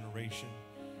next generation.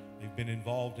 They've been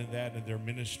involved in that in their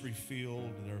ministry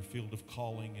field, in their field of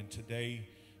calling, and today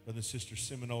Brother and Sister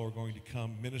Simoneaux are going to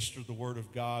come minister the Word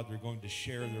of God. They're going to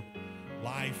share their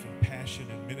life and passion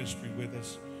and ministry with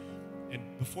us. And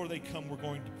before they come, we're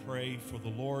going to pray for the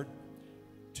Lord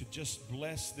to just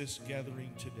bless this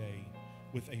gathering today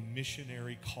with a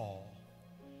missionary call.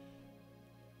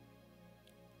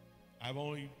 I've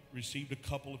only received a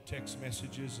couple of text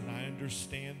messages, and I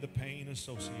understand the pain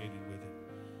associated with it.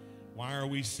 Why are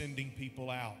we sending people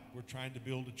out? We're trying to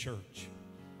build a church.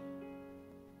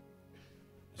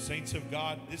 Saints of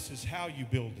God, this is how you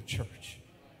build a church,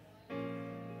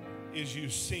 is you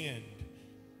send.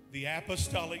 The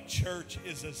apostolic church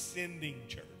is a sending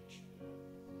church.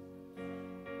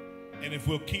 And if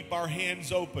we'll keep our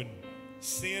hands open,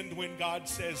 send when God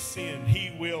says send,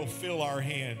 He will fill our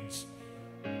hands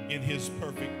in His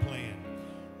perfect plan.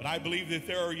 But I believe that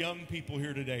there are young people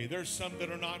here today. There's some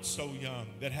that are not so young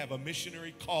that have a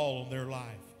missionary call on their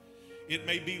life. It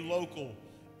may be local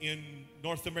in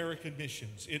North American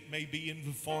missions. It may be in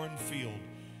the foreign field.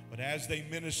 But as they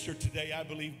minister today, I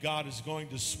believe God is going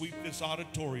to sweep this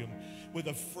auditorium with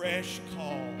a fresh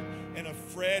call and a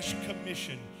fresh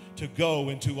commission to go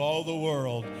into all the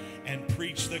world and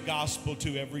preach the gospel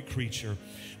to every creature.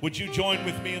 Would you join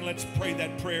with me and let's pray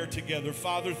that prayer together?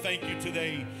 Father, thank you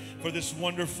today for this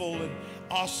wonderful and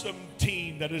awesome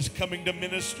team that is coming to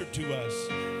minister to us.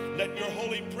 Let your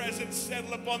holy presence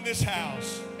settle upon this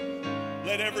house.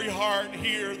 Let every heart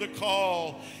hear the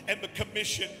call and the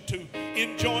commission to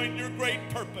enjoin your great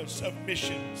purpose of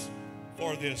missions.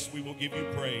 For this, we will give you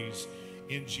praise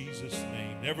in Jesus'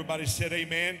 name. Everybody said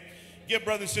amen. Give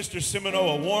Brother and Sister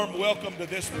Simoneaux a warm welcome to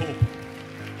this pulpit.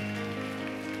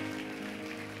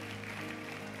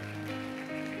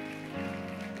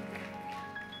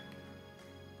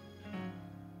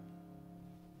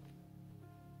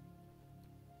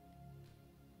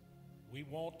 We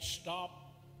won't stop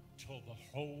till the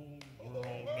whole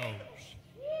world knows.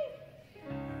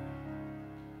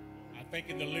 I think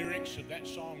in the lyrics of that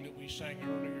song that we sang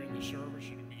earlier in the service,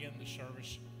 or to begin the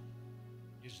service,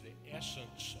 is the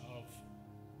essence of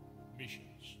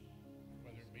missions,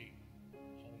 whether it be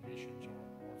home missions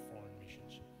or foreign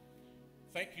missions.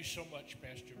 Thank you so much,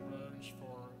 Pastor Burns,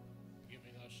 for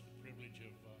giving us the privilege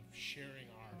of sharing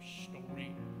our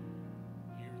story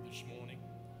here this morning.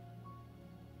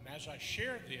 And as I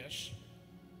share this,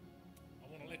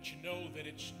 I want to let you know that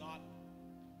it's not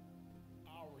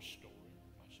our story,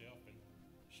 myself and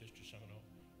Sister Simoneaux,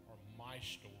 or my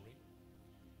story.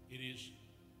 It is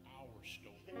our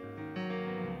story.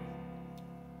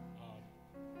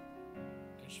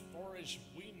 As far as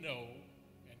we know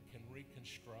and can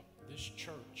reconstruct, this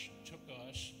church took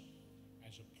us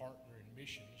as a partner in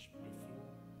missions before,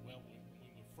 well, when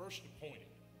we were first appointed.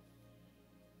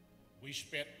 We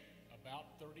spent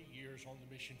about 30 years on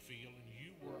the mission field, and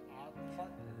you were our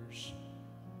partners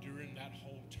during that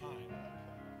whole time.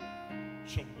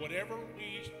 So whatever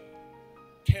we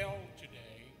tell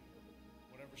today,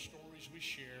 whatever stories we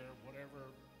share, whatever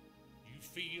you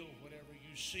feel, whatever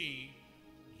you see,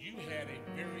 you had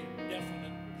a very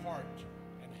definite part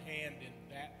and hand in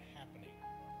that happening.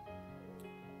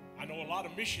 I know a lot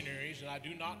of missionaries, and I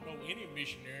do not know any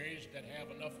missionaries that have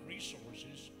enough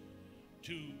resources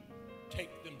to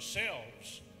take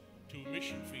themselves to a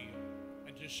mission field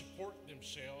and to to support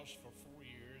themselves for 4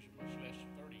 years, much less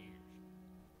 30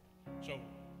 years. So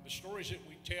the stories that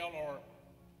we tell are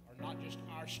not just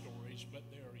our stories, but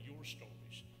they are your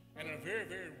stories. And in a very,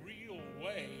 very real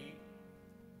way,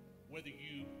 whether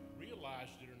you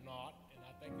realized it or not, and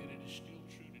I think that it is still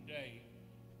true today,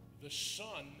 the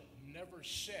sun never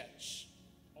sets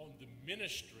on the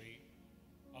ministry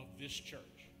of this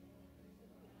church.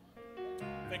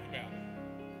 Think about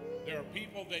it. There are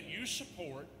people that you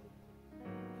support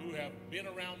who have been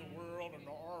around the world and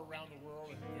are around the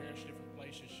world in various different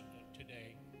places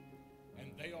today,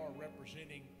 and they are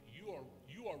representing, you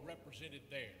are represented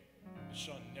there. The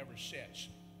sun never sets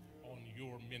on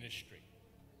your ministry.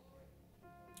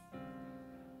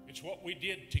 It's what we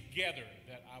did together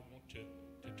that I want to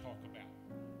talk about.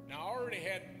 Now, I already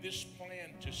had this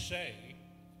plan to say,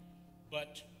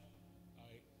 but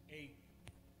a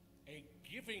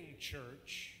giving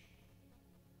church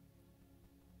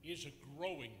is a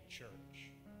growing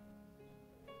church.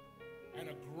 And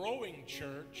a growing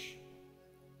church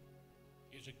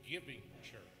is a giving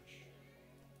church.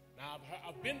 Now,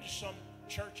 I've been to some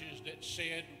churches that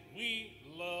said, we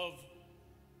love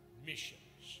missions.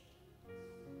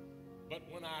 But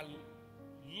when I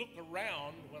looked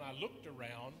around,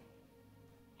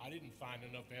 I didn't find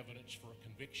enough evidence for a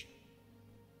conviction.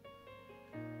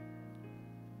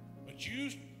 But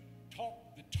you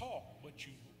talk the talk, but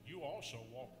you also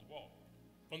walk the walk.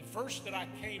 From the first that I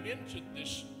came into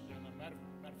this, and matter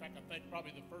of fact, I think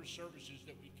probably the first services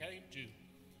that we came to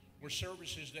were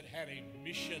services that had a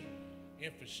mission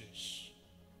emphasis.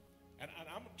 And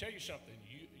I'm going to tell you something.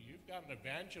 You've got an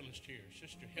evangelist here,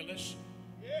 Sister Hillis.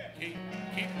 Yeah. Keep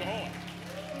going.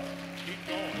 Keep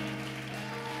going.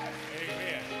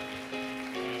 Amen.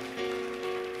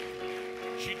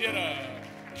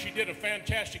 She did a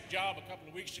fantastic job a couple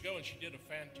of weeks ago, and she did a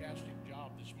fantastic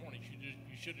job this morning.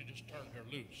 You should have just turned her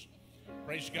loose.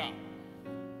 Praise God.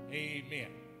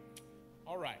 Amen.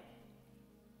 All right.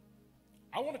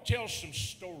 I want to tell some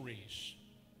stories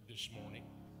this morning.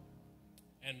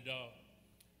 And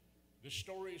the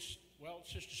stories, well,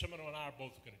 Sister Simoneaux and I are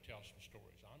both going to tell some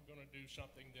stories. I'm going to do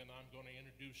something, then I'm going to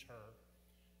introduce her.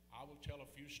 I will tell a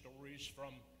few stories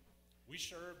from, we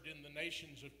served in the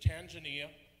nations of Tanzania,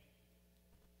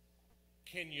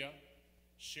 Kenya,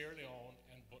 Sierra Leone,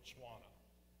 and Botswana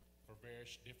for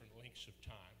various different lengths of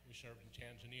time. We served in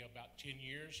Tanzania about 10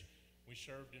 years. We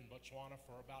served in Botswana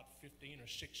for about 15 or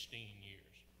 16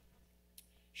 years.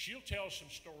 She'll tell some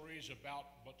stories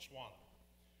about Botswana.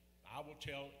 I will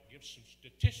give some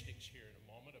statistics here in a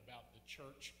moment about the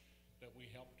church that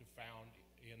we helped to found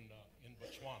in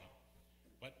Botswana.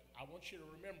 But I want you to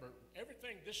remember,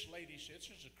 everything this lady says,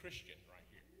 this is a Christian right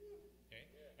here. Okay?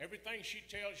 Everything she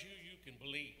tells you, you can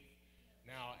believe.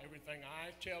 Now, everything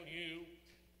I tell you,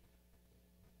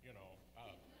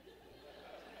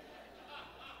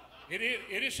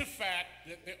 it is a fact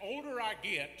that the older I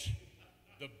get,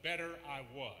 the better I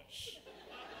was.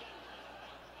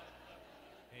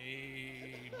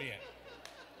 Amen.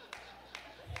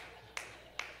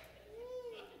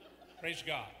 Praise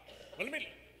God. Well, let me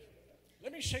the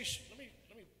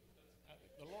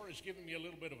Lord has given me a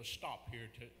little bit of a stop here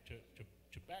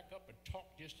to back up and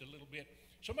talk just a little bit.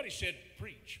 Somebody said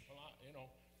preach. Well,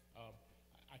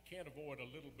 I can't avoid a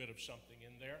little bit of something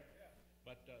in there,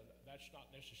 but that's not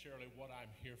necessarily what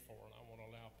I'm here for, and I want to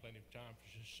allow plenty of time for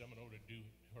Sister Simoneaux to do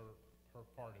her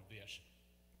part of this.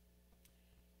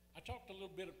 I talked a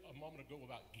little bit a moment ago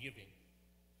about giving.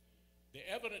 The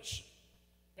evidence,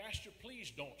 Pastor,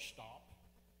 please don't stop.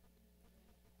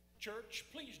 Church,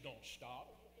 please don't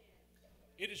stop.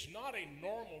 It is not a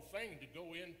normal thing to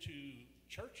go into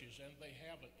churches and they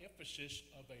have an emphasis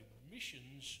of a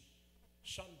missions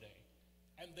Sunday,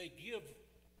 and they give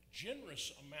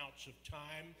generous amounts of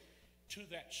time to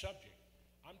that subject.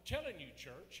 I'm telling you,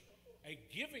 church, a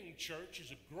giving church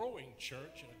is a growing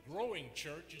church, and a growing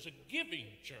church is a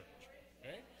giving church.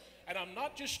 Okay? And I'm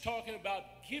not just talking about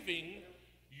giving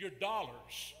your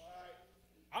dollars.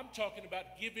 I'm talking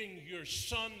about giving your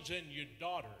sons and your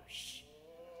daughters.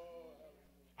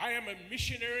 I am a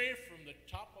missionary from the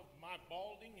top of my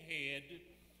balding head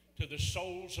to the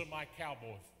soles of my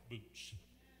cowboy boots.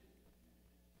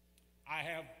 I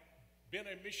have been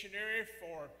a missionary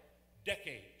for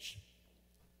decades.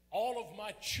 All of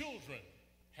my children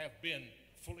have been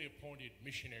fully appointed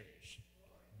missionaries.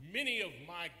 Many of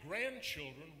my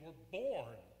grandchildren were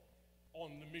born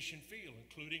on the mission field,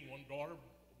 including one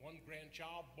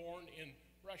grandchild born in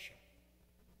Russia.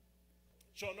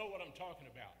 So I know what I'm talking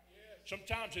about.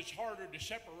 Sometimes it's harder to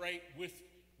separate with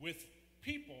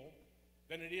people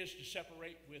than it is to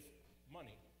separate with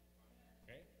money.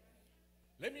 Okay?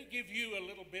 Let me give you a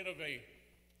little bit of a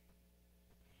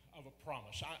of a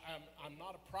promise. I'm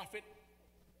not a prophet,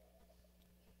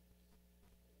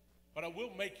 but I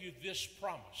will make you this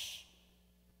promise.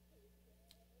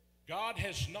 God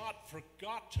has not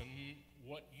forgotten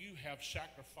what you have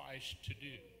sacrificed to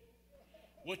do.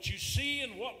 What you see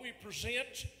and what we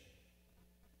present,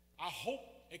 I hope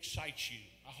excites you.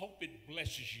 I hope it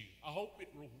blesses you. I hope it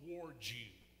rewards you.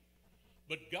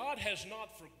 But God has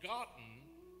not forgotten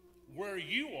where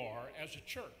you are as a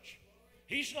church.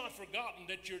 He's not forgotten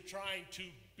that you're trying to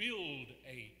build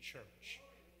a church.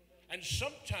 And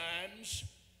sometimes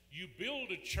you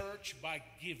build a church by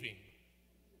giving.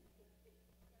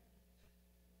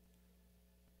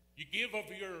 You give of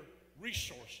your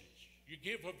resources. You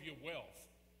give of your wealth.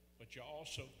 But you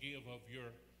also give of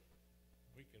your,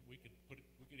 we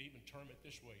could even term it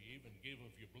this way, you even give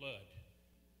of your blood.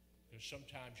 Because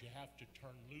sometimes you have to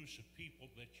turn loose of people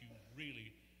that you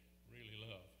really,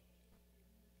 really love.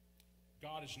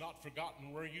 God has not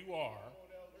forgotten where you are.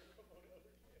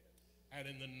 And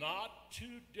in the not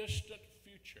too distant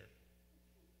future,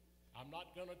 I'm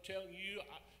not going to tell you,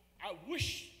 I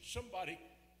wish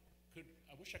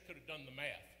I could have done the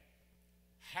math.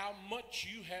 How much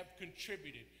you have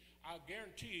contributed. I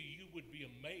guarantee you would be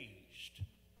amazed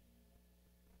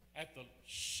at the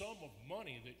sum of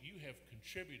money that you have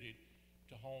contributed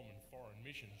to home and foreign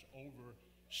missions over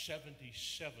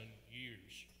 77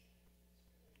 years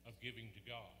of giving to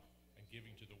God and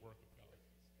giving to the work of God.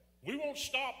 We won't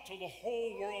stop till the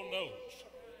whole world knows.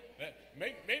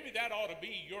 Maybe that ought to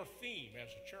be your theme as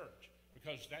a church,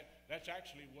 because that's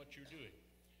actually what you're doing.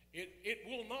 It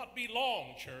will not be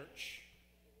long, church,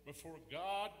 before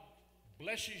God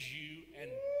blesses you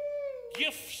and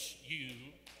gifts you,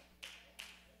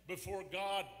 before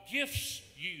God gifts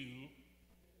you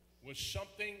with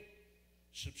something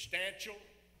substantial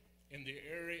in the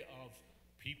area of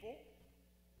people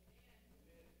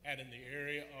and in the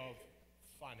area of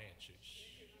finances.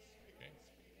 Okay?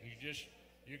 And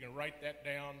you can write that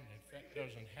down. If that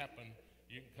doesn't happen,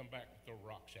 you can come back and throw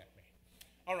rocks at me.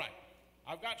 All right.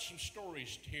 I've got some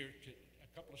stories here,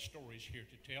 a couple of stories here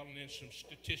to tell, and then some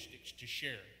statistics to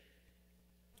share.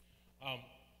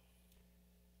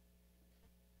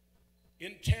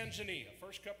 In Tanzania,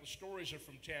 first couple of stories are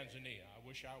from Tanzania. I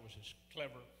wish I was as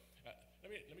clever.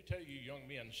 Let me tell you young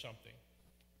men something.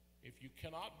 If you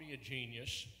cannot be a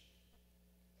genius,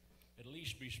 at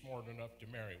least be smart enough to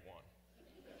marry one.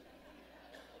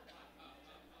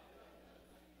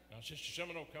 Now, Sister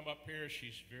Simoneaux come up here.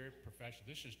 She's very professional.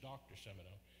 This is Dr.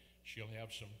 Simoneaux. She'll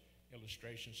have some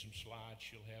illustrations, some slides.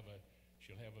 She'll have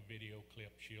a video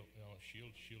clip. She'll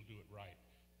do it right.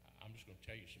 I'm just going to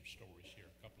tell you some stories here,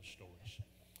 a couple of stories.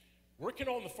 Working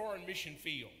on the foreign mission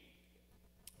field,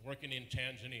 working in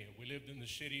Tanzania. We lived in the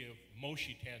city of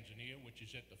Moshi, Tanzania, which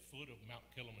is at the foot of Mount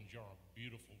Kilimanjaro.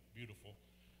 Beautiful, beautiful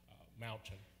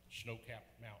mountain,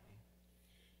 snow-capped mountain.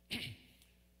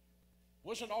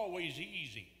 Wasn't always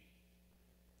easy.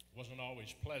 Wasn't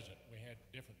always pleasant. We had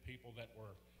different people that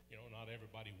were, not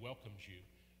everybody welcomes you.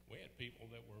 We had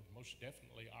people that were most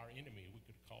definitely our enemy. We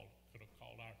could have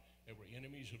called they were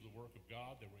enemies of the work of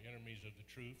God. They were enemies of the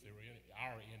truth. They were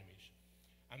our enemies.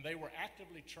 And they were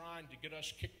actively trying to get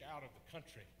us kicked out of the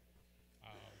country.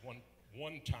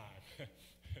 One time,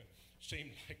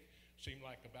 seemed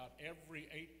like about every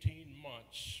 18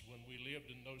 months when we lived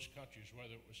in those countries,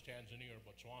 whether it was Tanzania or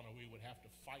Botswana, we would have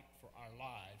to fight for our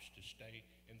lives to stay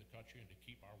in the country and to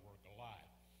keep our work alive.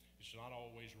 It's not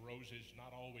always roses,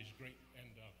 not always great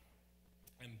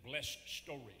and blessed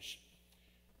stories.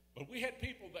 But we had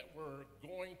people that were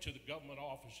going to the government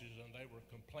offices and they were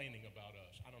complaining about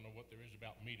us. I don't know what there is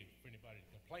about me for anybody to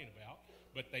complain about,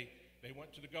 but they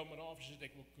went to the government offices,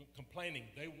 they were complaining.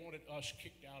 They wanted us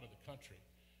kicked out of the country.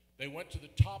 They went to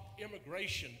the top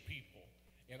immigration people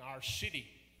in our city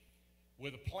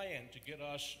with a plan to get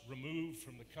us removed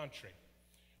from the country.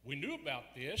 We knew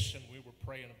about this and we were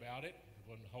praying about it.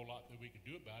 There wasn't a whole lot that we could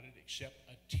do about it except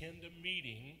attend a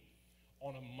meeting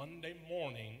on a Monday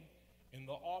morning in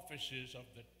the offices of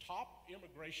the top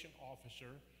immigration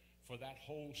officer for that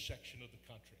whole section of the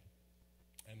country.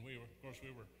 And we were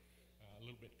a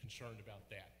little bit concerned about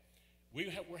that.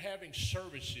 We're having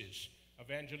services,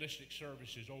 evangelistic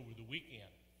services over the weekend.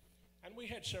 And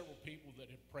we had several people that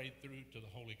had prayed through to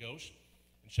the Holy Ghost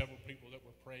and several people that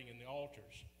were praying in the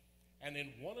altars. And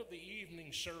in one of the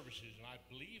evening services, and I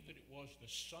believe that it was the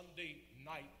Sunday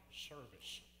night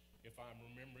service, if I'm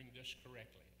remembering this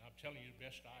correctly. And I'm telling you the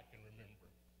best I can remember.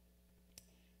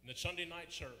 In the Sunday night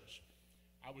service,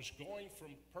 I was going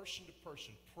from person to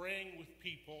person, praying with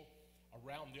people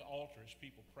around the altar as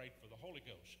people prayed for the Holy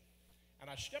Ghost. And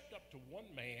I stepped up to one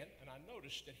man, and I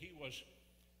noticed that he was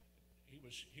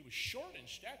was short in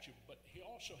stature, but he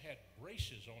also had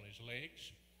braces on his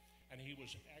legs, and he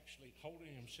was actually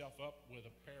holding himself up with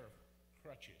a pair of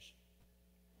crutches.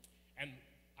 And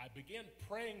I began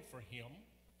praying for him,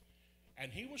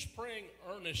 and he was praying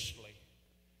earnestly.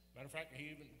 Matter of fact,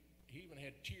 he even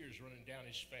had tears running down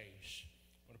his face.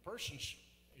 When a person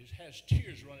has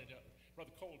tears running down,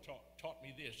 Brother Cole taught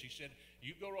me this. He said,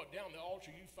 you go right down the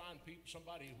altar, you find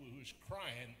somebody who's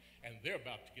crying, and they're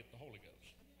about to get the Holy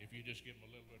Ghost. If you just give them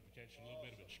a little bit of attention, a little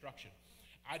bit of instruction.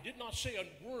 I did not say a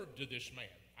word to this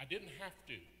man. I didn't have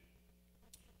to.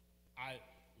 I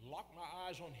locked my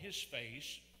eyes on his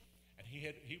face, and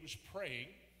he was praying,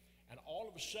 and all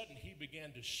of a sudden he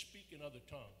began to speak in other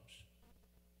tongues.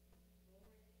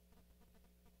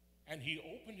 And he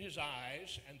opened his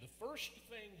eyes, and the first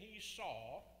thing he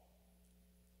saw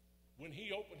when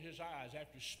he opened his eyes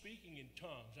after speaking in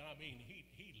tongues, and I mean, he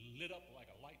lit up like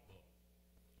a light bulb.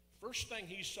 First thing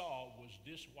he saw was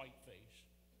this white face.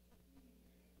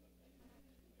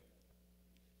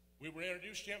 We were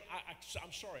introduced to him.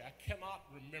 I'm sorry, I cannot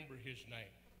remember his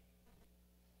name.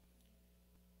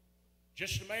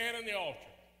 Just a man in the altar,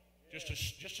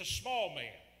 just a small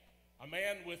man. A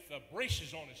man with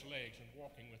braces on his legs and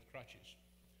walking with crutches.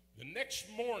 The next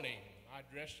morning, I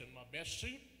dressed in my best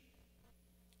suit,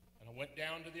 and I went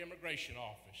down to the immigration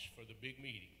office for the big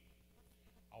meeting.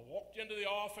 I walked into the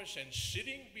office, and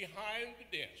sitting behind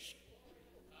the desk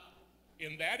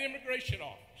in that immigration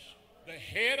office, the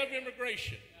head of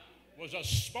immigration was a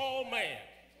small man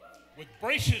with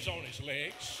braces on his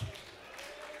legs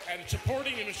and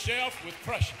supporting himself with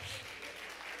crutches.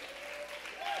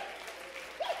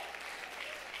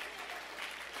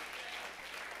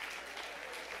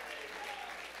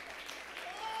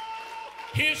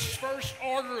 His first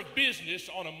order of business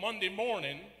on a Monday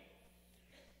morning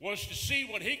was to see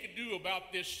what he could do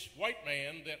about this white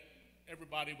man that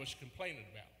everybody was complaining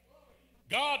about.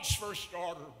 God's first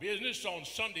order of business on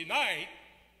Sunday night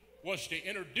was to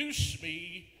introduce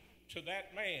me to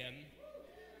that man,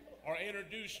 or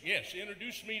introduce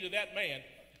me to that man,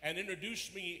 and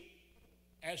introduce me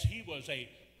as he was a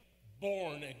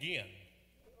born again.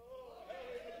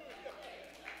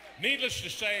 Needless to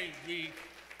say,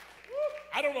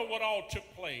 I don't know what all took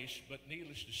place, but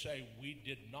needless to say, we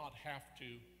did not have to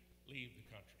leave the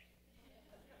country.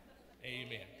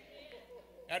 Amen.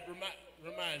 That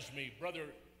reminds me, Brother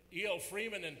E.L.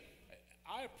 Freeman, and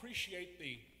I appreciate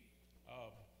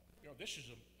this is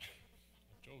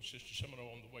I told Sister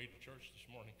Simoneaux on the way to church this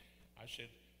morning, I said,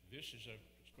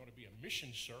 it's going to be a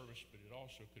mission service, but it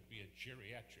also could be a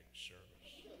geriatric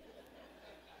service.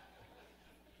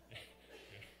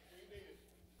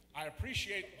 I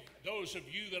appreciate those of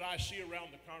you that I see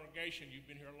around the congregation. You've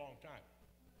been here a long time,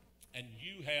 and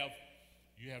you have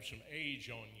some age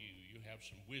on you. You have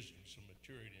some wisdom, some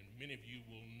maturity, and many of you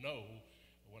will know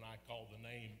when I call the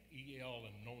name E.L.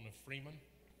 and Nona Freeman.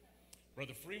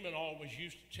 Brother Freeman always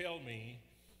used to tell me,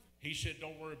 he said,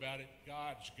 don't worry about it.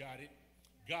 God's got it.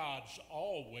 God's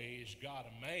always got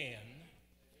a man,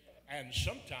 and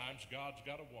sometimes God's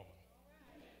got a woman.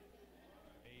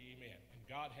 Amen. And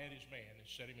God had his man and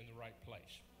set him in the right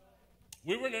place.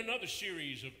 We were in another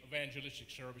series of evangelistic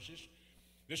services.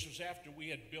 This was after we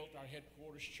had built our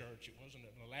headquarters church. It wasn't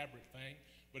an elaborate thing,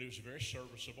 but it was very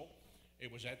serviceable.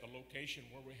 It was at the location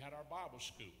where we had our Bible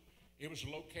school. It was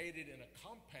located in a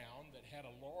compound that had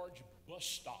a large bus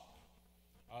stop.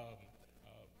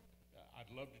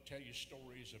 I'd love to tell you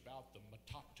stories about the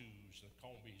Matatus, the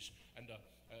Combies. And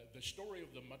the story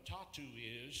of the Matatu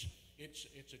is it's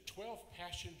a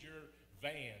 12-passenger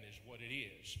van is what it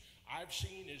is. I've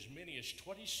seen as many as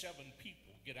 27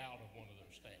 people get out of one of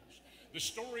those things. The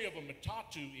story of a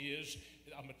Matatu is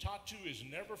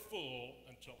never full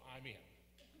until I'm in.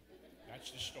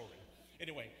 That's the story.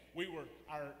 Anyway,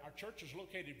 our church was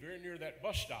located very near that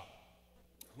bus stop.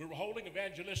 We were holding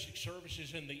evangelistic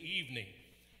services in the evening.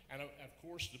 And of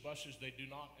course, the buses, and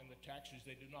the taxis,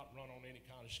 they do not run on any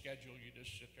kind of schedule. You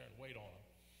just sit there and wait on them.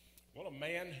 Well, a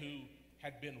man who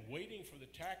had been waiting for the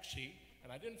taxi,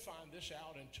 and I didn't find this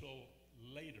out until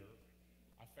later.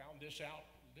 I found this out,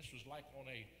 this was like on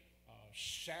a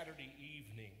Saturday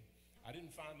evening. I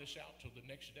didn't find this out till the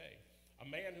next day. A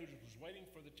man who was waiting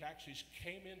for the taxis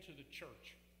came into the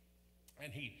church,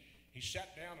 and he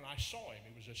sat down, and I saw him.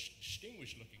 He was a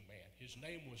distinguished-looking man. His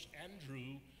name was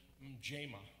Andrew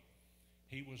Mjema.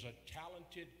 He was a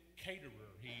talented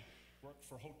caterer. He worked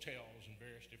for hotels and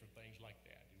various different things like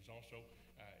that. He was also,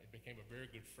 became a very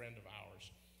good friend of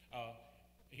ours.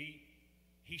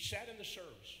 He sat in the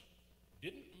service,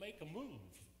 didn't make a move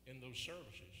in those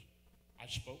services. I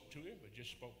spoke to him, but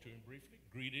just spoke to him briefly,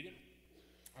 greeted him,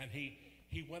 and he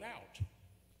went out.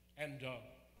 And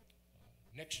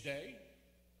next day,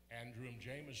 Andrew and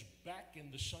James back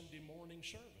in the Sunday morning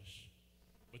service.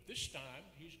 But this time,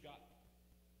 he's got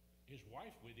his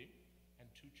wife with him and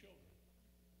 2 children.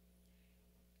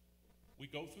 We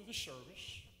go through the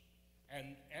service,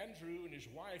 and Andrew and his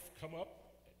wife come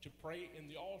up to pray in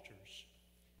the altars.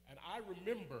 And I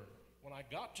remember when I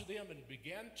got to them and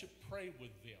began to pray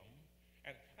with them,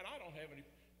 and I don't have any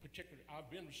particular, I've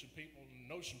been with some people,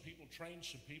 know some people, trained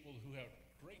some people who have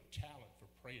great talent for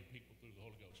praying people through the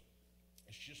Holy Ghost.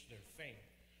 It's just their thing.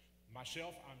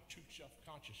 Myself, I'm too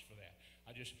self-conscious for that.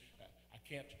 I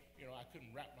can't, I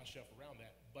couldn't wrap myself around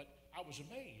that. But I was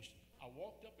amazed. I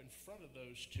walked up in front of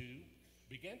those 2,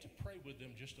 began to pray with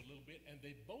them just a little bit, and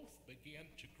they both began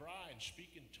to cry and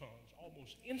speak in tongues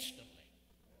almost instantly.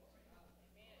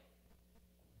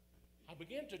 I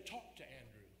began to talk to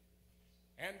Andrew.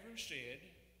 Andrew said,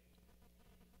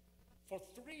 for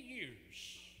 3 years,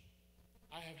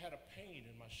 I have had a pain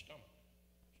in my stomach.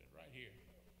 I said, right here.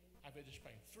 I've had this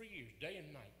pain 3 years, day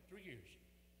and night, 3 years.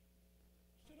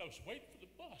 I said, I was waiting for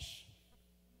the bus.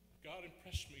 God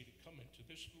impressed me to come into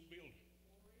this little building.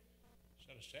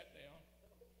 So I sat down,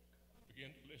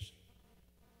 began to listen.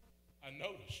 I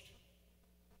noticed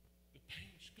the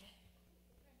pain's gone.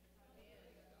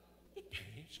 The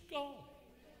pain's gone.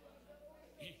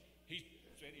 He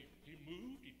said he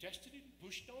moved, he tested it,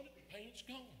 pushed on it, the pain's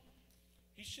gone.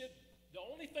 He said the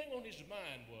only thing on his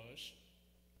mind was,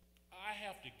 I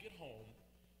have to get home,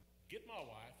 get my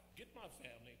wife, get my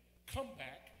family, come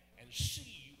back and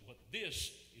see what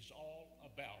this is all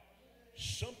about.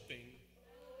 Something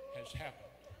has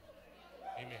happened.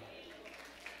 Amen.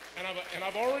 And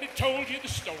I've already told you the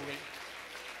story.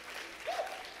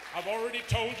 I've already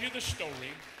told you the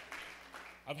story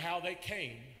of how they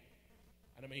came.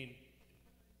 And I mean,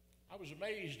 I was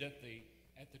amazed at the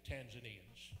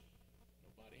Tanzanians.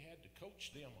 Nobody had to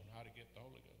coach them on how to get the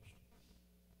Holy Ghost.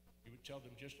 You would tell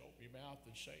them, just open your mouth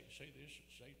and say this, and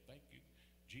say thank you,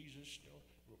 Jesus,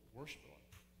 worship the Lord.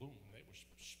 Boom, they were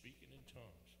speaking in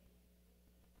tongues.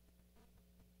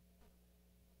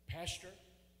 Pastor,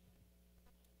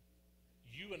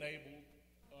 you enabled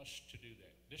us to do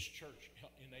that. This church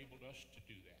enabled us to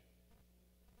do that.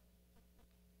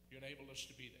 You enabled us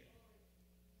to be there.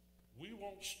 We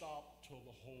won't stop till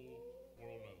the whole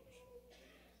world knows.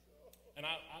 And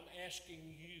I'm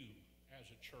asking you as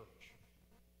a church,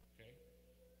 okay?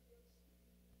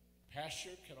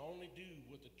 Pastor can only do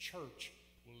what the church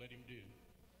will let him do.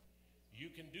 You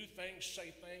can do things,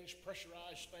 say things,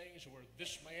 pressurize things where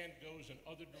this man goes in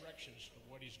other directions to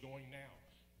what he's going now.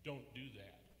 Don't do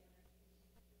that.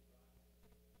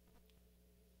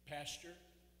 Pastor,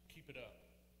 keep it up.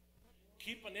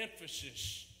 Keep an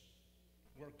emphasis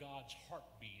where God's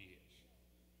heartbeat is.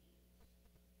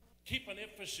 Keep an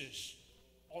emphasis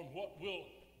on what will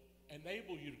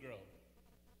enable you to grow.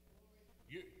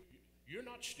 You're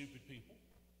not stupid people.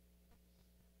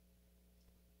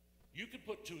 You can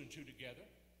put 2 and 2 together.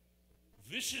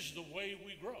 This is the way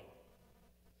we grow.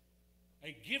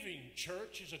 A giving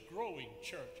church is a growing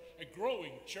church. A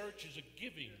growing church is a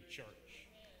giving church.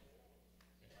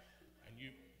 And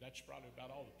that's probably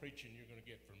about all the preaching you're going to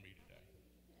get from me today.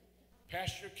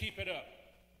 Pastor, keep it up.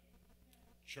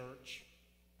 Church,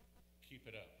 keep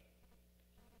it up.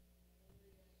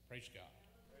 Praise God.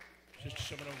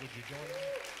 Sister Simoneaux, would you join me?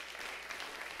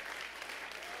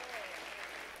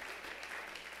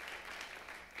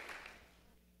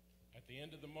 At the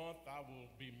end of the month, I will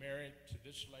be married to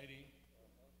this lady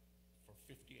for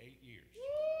 58 years.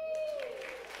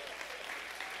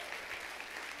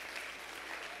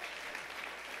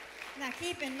 Now,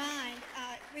 keep in mind,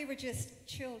 we were just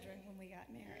children when we got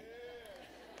married.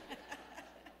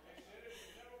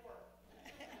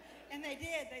 And they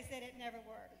did. They said it never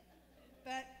worked.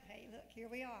 But, hey, look, here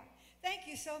we are. Thank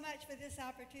you so much for this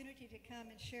opportunity to come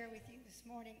and share with you this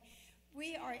morning.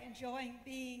 We are enjoying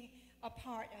being a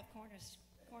part of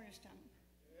Cornerstone.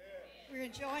 We're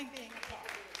enjoying being a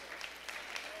part.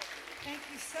 Thank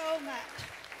you so much.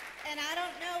 And I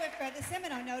don't know if Brother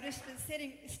Simoneaux noticed, but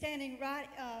standing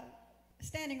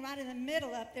right in the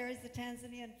middle up there is the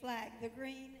Tanzanian flag, the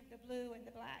green, the blue, and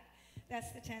the black.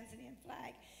 That's the Tanzanian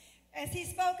flag. As he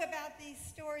spoke about these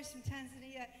stories from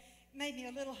Tanzania, it made me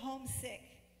a little homesick.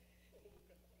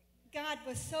 God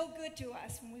was so good to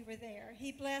us when we were there.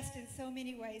 He blessed in so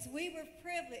many ways. We were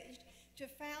privileged to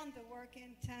found the work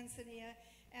in Tanzania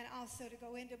and also to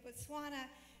go into Botswana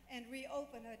and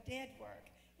reopen a dead work.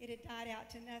 It had died out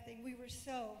to nothing. We were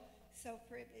so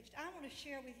privileged. I want to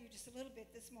share with you just a little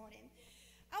bit this morning.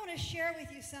 I want to share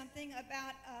with you something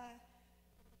about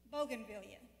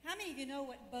bougainvillea. How many of you know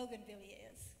what bougainvillea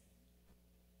is?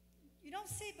 You don't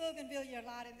see bougainvillea a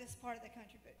lot in this part of the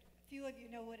country, but a few of you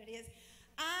know what it is.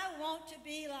 I want to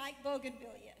be like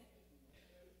bougainvillea.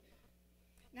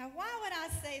 Now, why would I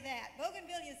say that?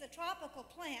 Bougainvillea is a tropical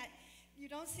plant. You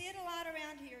don't see it a lot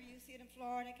around here. You see it in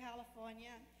Florida,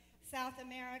 California, South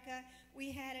America.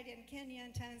 We had it in Kenya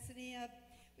and Tanzania.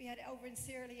 We had it over in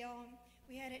Sierra Leone.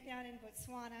 We had it down in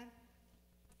Botswana.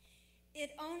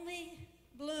 It only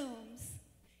blooms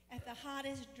at the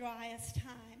hottest, driest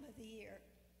time of the year.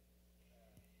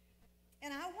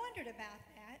 And I wondered about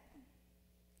that.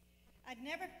 I'd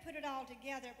never put it all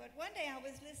together, but one day I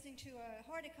was listening to a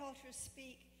horticulturist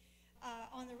speak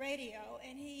on the radio,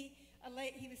 and he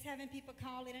was having people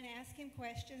call in and ask him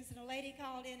questions, and a lady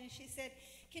called in and she said,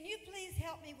 "Can you please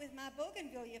help me with my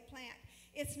bougainvillea plant?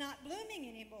 It's not blooming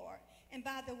anymore. And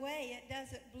by the way, it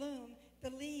doesn't bloom.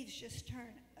 The leaves just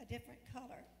turn a different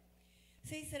color."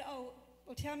 So he said, "Oh,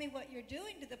 well, tell me what you're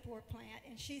doing to the poor plant."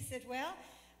 And she said, "Well,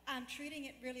 I'm treating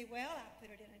it really well. I put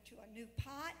it into a new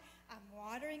pot. I'm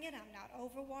watering it. I'm not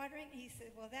overwatering." He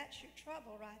said, "Well, that's your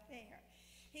trouble right there."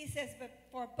 He says, "But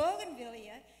for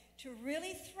bougainvillea to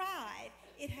really thrive,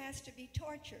 it has to be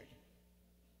tortured."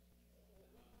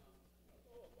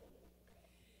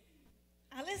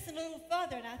 I listened a little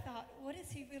further and I thought, what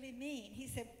does he really mean? He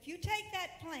said, if you take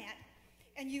that plant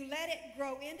and you let it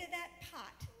grow into that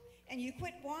pot and you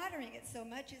quit watering it so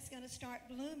much, it's going to start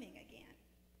blooming again.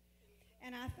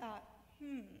 And I thought,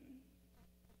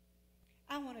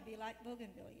 I want to be like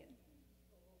bougainvillea.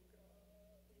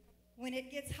 When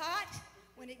it gets hot,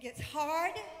 when it gets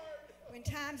hard, when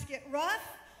times get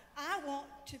rough, I want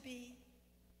to be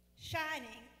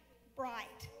shining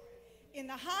bright. In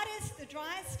the hottest, the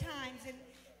driest times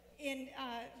in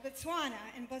Botswana,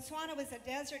 and Botswana was a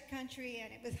desert country,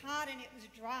 and it was hot and it was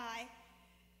dry,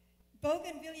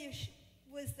 bougainvillea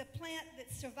was the plant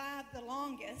that survived the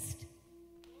longest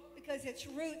because its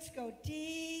roots go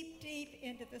deep, deep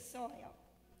into the soil.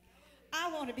 I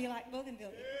want to be like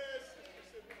bougainvillea.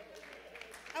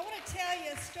 I want to tell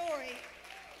you a story,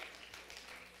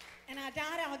 and I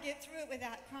doubt I'll get through it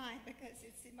without crying because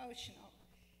it's emotional.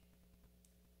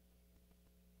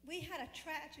 We had a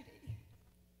tragedy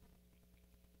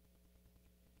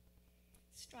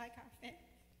strike our family.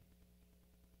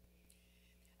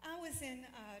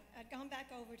 I'd gone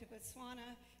back over to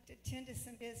Botswana to tend to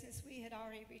some business. We had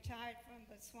already retired from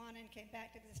Botswana and came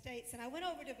back to the States. And I went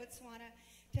over to Botswana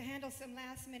to handle some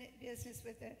last-minute business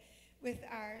with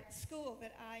our school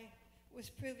that I was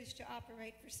privileged to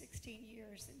operate for 16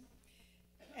 years and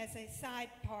as a side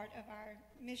part of our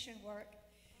mission work.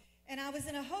 And I was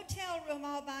in a hotel room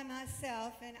all by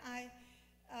myself, and I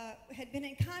had been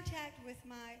in contact with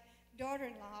my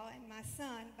daughter-in-law and my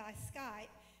son by Skype.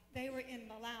 They were in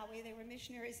Malawi. They were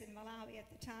missionaries in Malawi at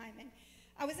the time. And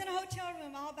I was in a hotel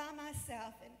room all by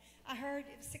myself, and I heard,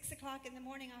 it was 6 o'clock in the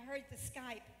morning, I heard the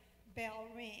Skype bell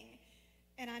ring.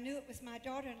 And I knew it was my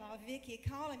daughter-in-law, Vicky,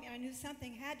 calling me. I knew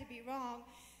something had to be wrong.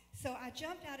 So I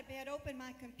jumped out of bed, opened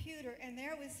my computer, and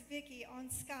there was Vicky on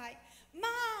Skype.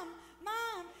 Mom,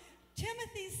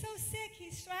 Timothy's so sick,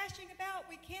 he's thrashing about.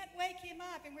 We can't wake him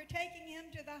up, and we're taking him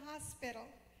to the hospital.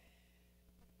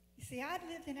 You see, I'd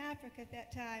lived in Africa at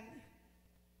that time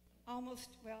almost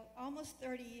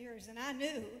 30 years, and I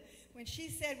knew when she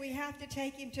said we have to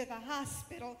take him to the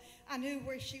hospital, I knew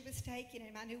where she was taking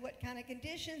him. I knew what kind of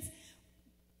conditions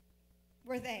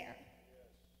were there.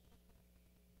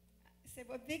 I said,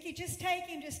 well, Vicki, just take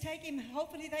him.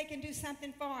 Hopefully they can do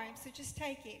something for him, so just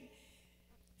take him.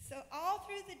 So all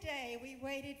through the day, we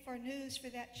waited for news for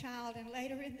that child, and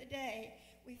later in the day,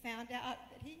 we found out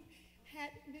that he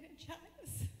had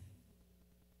meningitis.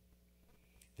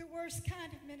 The worst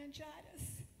kind of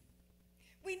meningitis.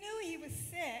 We knew he was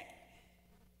sick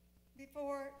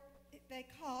before they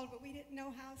called, but we didn't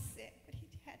know how sick, but he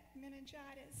had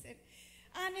meningitis. And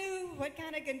I knew what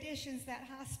kind of conditions that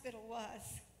hospital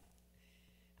was.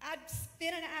 I'd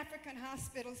been in African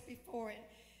hospitals before, and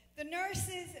the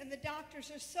nurses and the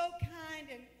doctors are so kind,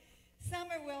 and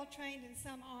some are well-trained and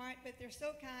some aren't, but they're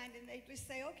so kind, and they just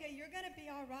say, okay, you're going to be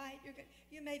all right.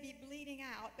 You may be bleeding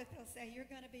out, but they'll say, you're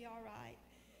going to be all right.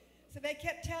 So they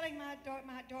kept telling my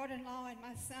daughter-in-law and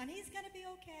my son, he's going to be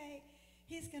okay.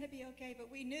 He's going to be okay. But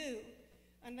we knew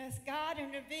unless God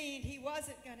intervened, he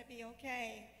wasn't going to be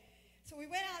okay. So we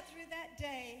went out through that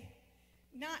day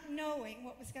not knowing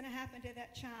what was going to happen to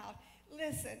that child.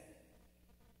 Listen,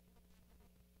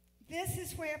 this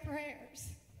is where prayers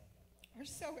are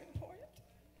so important.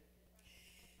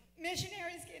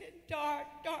 Missionaries get in dark,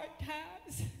 dark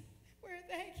times where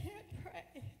they can't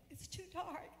pray. It's too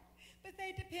dark. But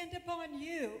they depend upon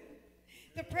you.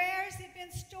 The prayers have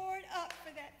been stored up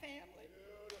for that family.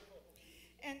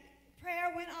 And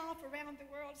Prayer went off around the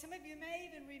world. Some of you may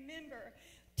even remember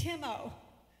Timo,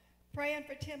 praying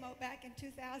for Timo back in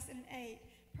 2008.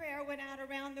 Prayer went out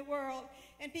around the world,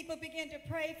 and people began to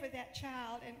pray for that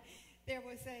child. And there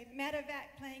was a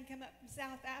medevac plane come up from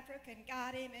South Africa and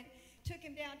got him and took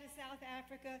him down to South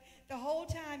Africa. The whole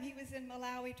time he was in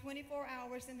Malawi, 24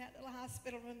 hours in that little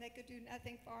hospital room, they could do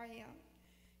nothing for him.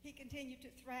 He continued to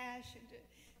thrash and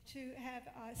to have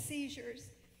seizures.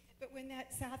 But when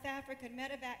that South African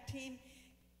medevac team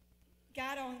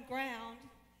got on ground,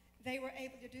 they were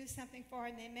able to do something for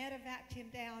him. They medevaced him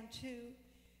down to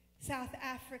South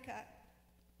Africa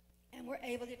and were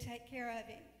able to take care of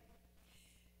him.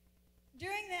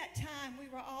 During that time, we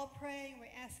were all praying,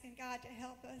 we're asking God to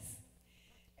help us.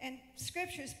 And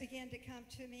scriptures began to come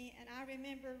to me, and I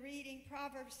remember reading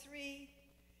Proverbs 3,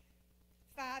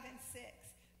 5, and 6.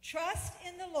 Trust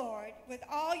in the Lord with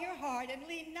all your heart and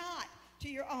lean not to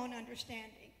your own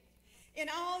understanding. In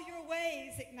all your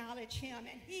ways acknowledge him,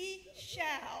 and he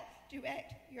shall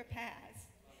direct your paths.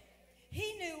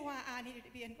 He knew why I needed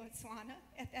to be in Botswana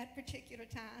at that particular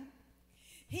time.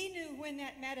 He knew when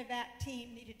that medevac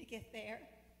team needed to get there.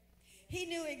 He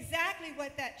knew exactly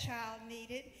what that child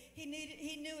needed. He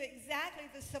knew exactly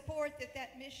the support that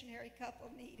that missionary couple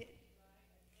needed.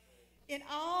 In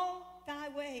all thy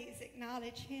ways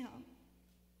acknowledge him,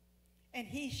 and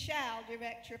he shall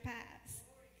direct your paths.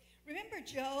 Remember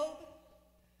Job?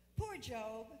 Poor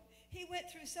Job. He went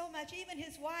through so much. Even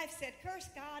his wife said, curse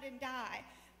God and die.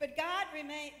 But Job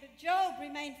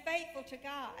remained faithful to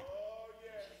God.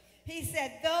 He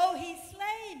said, though he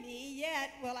slay me,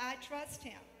 yet will I trust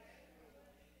him.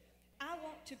 I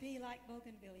want to be like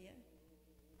bougainvillea.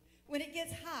 When it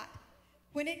gets hot,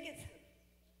 when it gets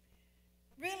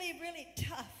really, really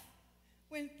tough,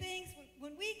 when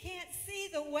we can't see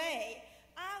the way,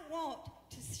 I want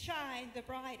to shine the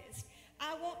brightest.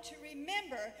 I want to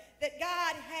remember that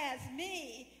God has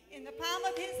me in the palm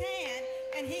of his hand,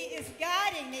 and he is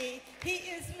guiding me. He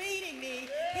is leading me.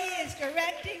 He is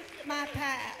directing my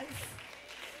paths.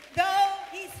 Though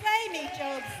he slay me,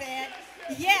 Job said,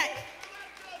 yet,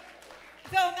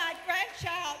 though my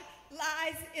grandchild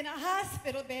lies in a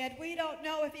hospital bed, we don't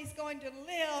know if he's going to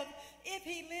live. If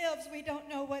he lives, we don't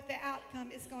know what the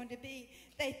outcome is going to be.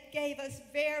 They gave us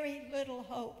very little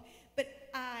hope, but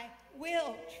I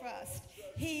will trust.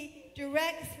 He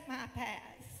directs my paths.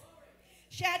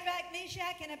 Shadrach,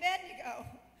 Meshach, and Abednego.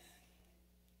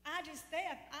 I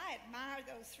admire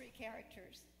those three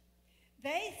characters.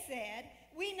 They said,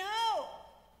 we know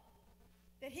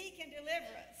that he can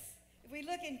deliver us. If we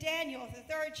look in Daniel, the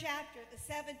 3rd chapter, the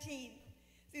 17th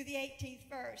through the 18th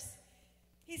verse,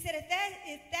 he said, if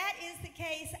that is the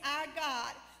case, our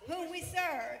God, whom we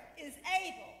serve, is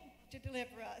able to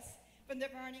deliver us from the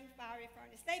burning fiery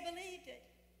furnace. They believed it.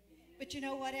 But you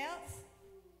know what else?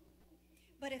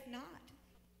 But if not,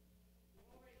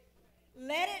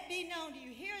 let it be known to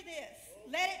you. Hear this.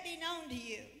 Let it be known to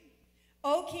you,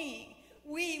 O king,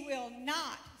 we will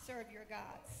not serve your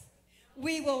gods.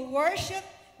 We will worship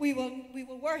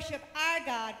our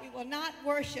God. We will not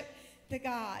worship the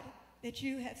God that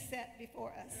you have set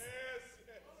before us.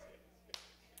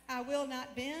 I will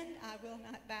not bend. I will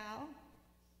not bow.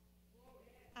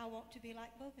 I want to be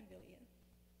like bougainvillea.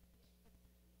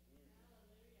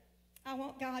 I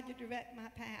want God to direct my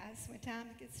paths when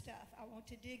times get tough. I want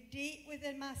to dig deep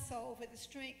within my soul for the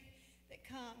strength that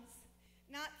comes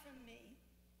not from me,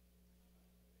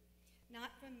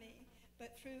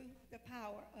 but through the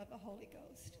power of the Holy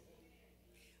Ghost.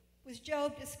 Was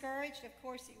Job discouraged? Of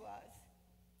course he was.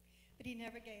 But he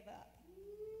never gave up.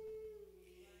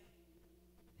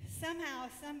 Somehow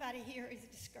somebody here is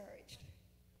discouraged.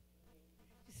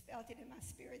 Just felt it in my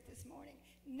spirit this morning.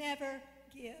 Never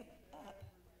give up.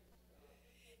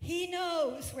 He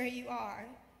knows where you are.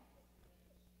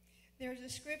 There's a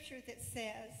scripture that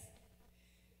says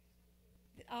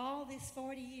that all these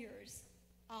 40 years,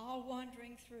 all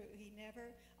wandering through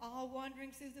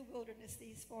the wilderness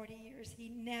these 40 years, he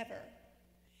never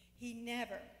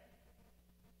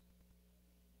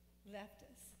left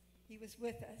us. He was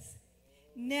with us.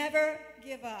 Never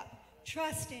give up.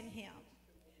 Trust in him.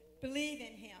 Believe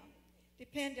in him.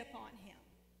 Depend upon him.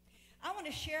 I want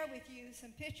to share with you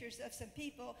some pictures of some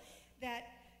people that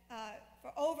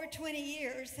for over 20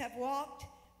 years have walked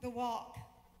the walk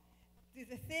through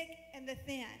the thick and the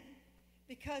thin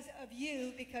because of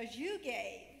you, because you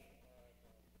gave.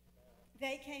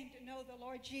 They came to know the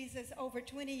Lord Jesus over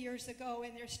 20 years ago,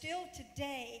 and they're still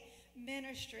today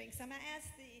ministering. So I'm going to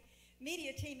ask the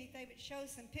media team if they would show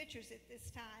some pictures at this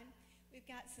time. We've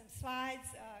got some slides,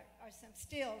 or some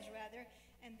stills rather,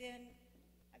 and then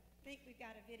I think we've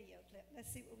got a video clip.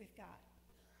 Let's see what we've got.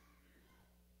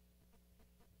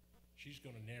 She's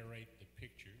going to narrate the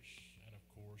pictures, and of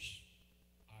course,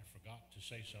 I forgot to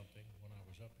say something when I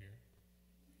was up here.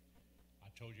 I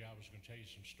told you I was going to tell you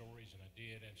some stories, and I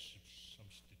did, and some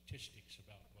statistics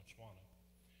about Botswana.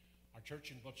 Our church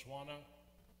in Botswana,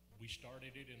 we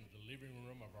started it in the living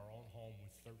room of our own home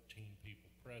with 13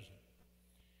 people present.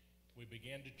 We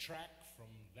began to track from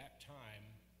that time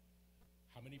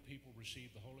how many people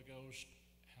received the Holy Ghost,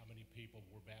 how many people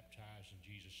were baptized in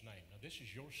Jesus' name. Now, this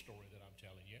is your story that I'm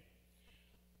telling you.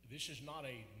 This is not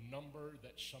a number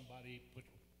that somebody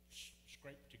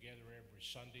scraped together every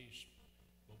Sunday,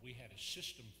 but we had a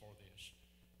system for this.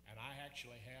 And I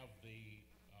actually have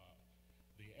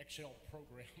the Excel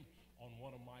program on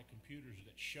one of my computers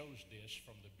that shows this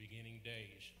from the beginning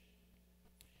days.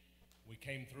 We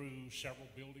came through several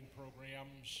building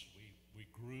programs. We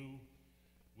grew,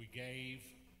 we gave,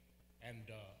 and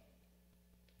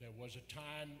there was a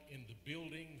time in the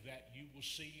building that you will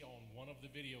see on one of the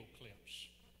video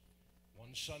clips.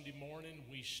 One Sunday morning,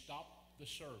 we stopped the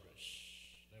service.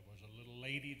 There was a little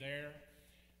lady there.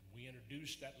 We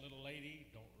introduced that little lady.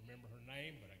 Don't remember her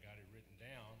name, but I got it written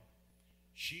down.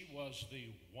 She was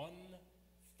the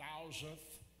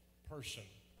 1,000th person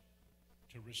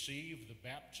to receive the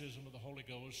baptism of the Holy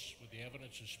Ghost with the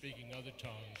evidence of speaking other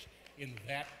tongues in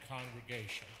that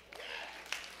congregation.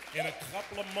 In a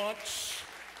couple of months,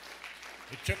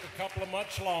 it took a couple of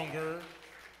months longer,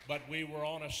 but we were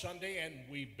on a Sunday and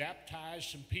we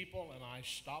baptized some people, and I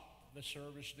stopped the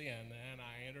service then and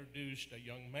I introduced a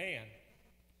young man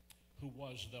who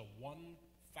was the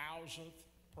 1,000th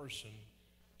person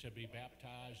to be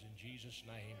baptized in Jesus'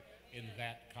 name in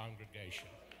that congregation.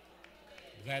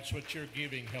 That's what your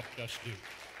giving helped us do.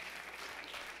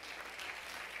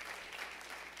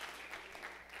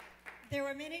 There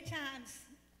were many times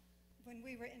when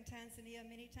we were in Tanzania,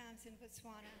 many times in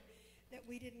Botswana, that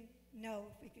we didn't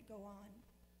know if we could go on.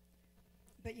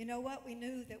 But you know what? We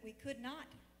knew that we could not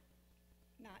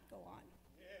go on.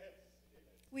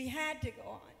 We had to go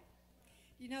on.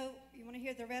 You know, you want to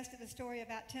hear the rest of the story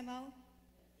about Timo,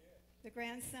 the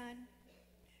grandson?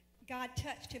 God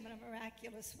touched him in a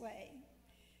miraculous way.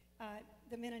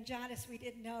 The meningitis, we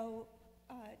didn't know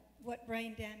what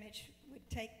brain damage would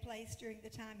take place during the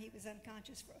time he was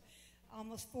unconscious for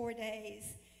almost 4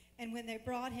 days. And when they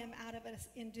brought him out of an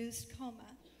induced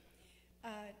coma,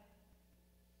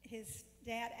 his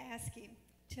dad asked him,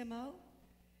 Timo,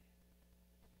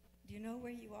 do you know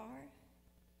where you are?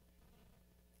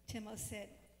 Timo said,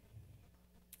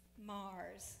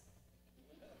 Mars.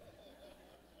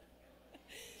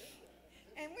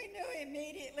 And we knew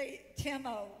immediately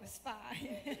Timo was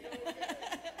fine.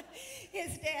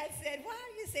 His dad said, why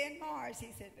are you saying Mars?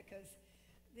 He said, because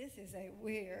this is a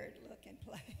weird looking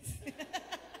place.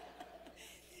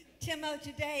 Timo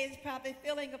today is probably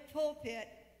filling a pulpit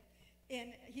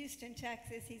in Houston,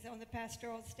 Texas. He's on the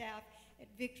pastoral staff at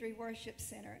Victory Worship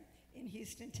Center in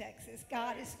Houston, Texas.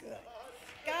 God is good.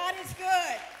 God is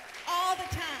good all the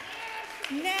time.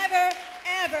 Never,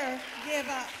 ever give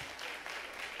up.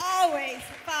 Always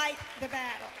fight the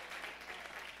battle.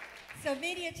 So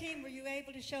media team, were you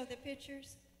able to show the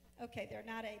pictures? Okay, they're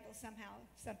not able. Somehow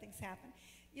something's happened.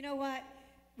 You know what?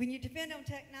 When you depend on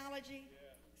technology,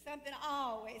 something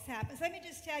always happens. Let me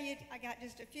just tell you, I got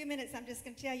just a few minutes. I'm just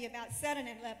going to tell you about Sudden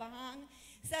in Lebahang.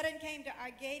 Sudden came to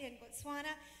our gate in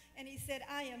Botswana, and he said,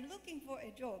 I am looking for a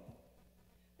job.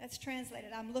 That's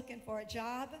translated, I'm looking for a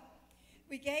job.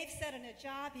 We gave Sudden a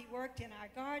job. He worked in our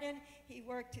garden. He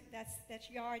worked, that's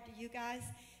yard to you guys.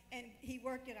 And he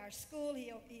worked at our school.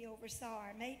 He oversaw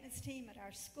our maintenance team at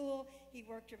our school. He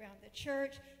worked around the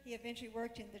church. He eventually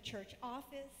worked in the church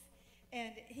office.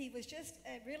 And he was just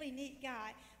a really neat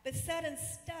guy. But Sudden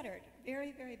stuttered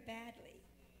very, very badly.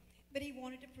 But he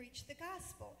wanted to preach the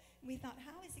gospel. And we thought,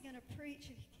 how is he going to preach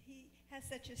if he has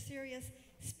such a serious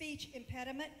speech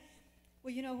impediment?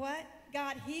 Well, you know what?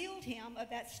 God healed him of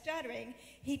that stuttering.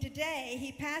 Today,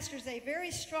 he pastors a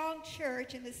very strong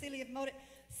church in the city of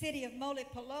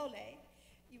Molopolole.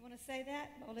 You want to say that?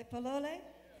 Molopolole?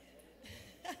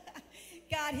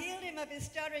 God healed him of his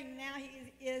stuttering. Now he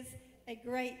is a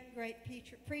great, great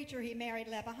preacher. He married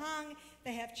Lebahang.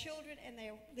 They have children, and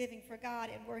they're living for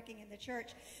God and working in the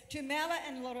church. Tumela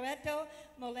and Loreto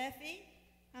Molefi.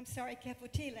 I'm sorry,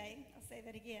 Kefutile. I'll say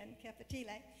that again,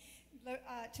 Kefutile.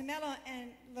 Tumelo and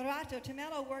Lorato.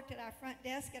 Tumelo worked at our front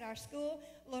desk at our school.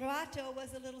 Lorato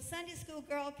was a little Sunday school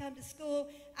girl come to school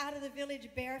out of the village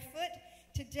barefoot.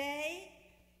 Today,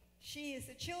 she is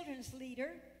the children's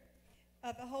leader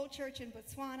of the whole church in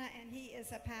Botswana, and he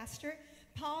is a pastor.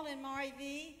 Paul and Mari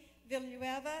V.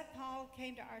 Villanueva. Paul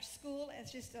came to our school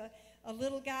as just a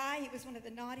little guy. He was one of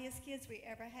the naughtiest kids we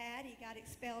ever had. He got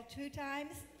expelled 2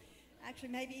 times actually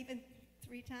maybe even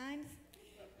 3 times.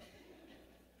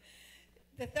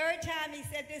 The 3rd time he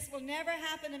said, this will never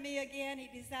happen to me again. He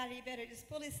decided he better just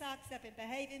pull his socks up and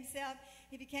behave himself.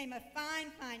 He became a fine,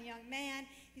 fine young man.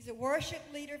 He's a worship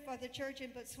leader for the church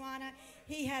in Botswana.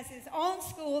 He has his own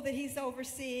school that he's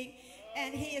overseeing,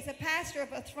 and he is a pastor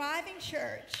of a thriving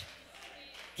church.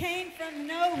 Came from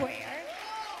nowhere.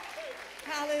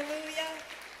 Hallelujah.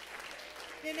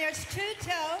 Then there's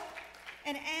Tuto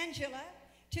and Angela.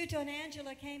 Tuto and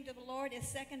Angela came to the Lord as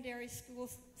secondary school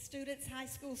students, high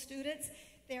school students,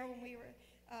 there when we were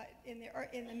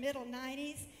in the middle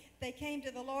 90s. They came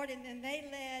to the Lord, and then they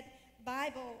led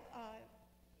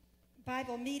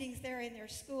Bible meetings there in their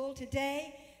school.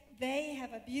 Today, they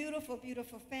have a beautiful,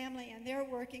 beautiful family, and they're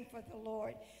working for the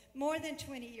Lord. More than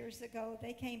 20 years ago,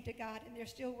 they came to God, and they're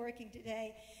still working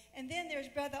today. And then there's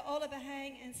Brother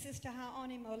Olabahang and Sister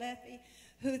Haoni Molefi,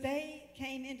 who they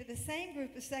came into the same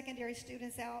group of secondary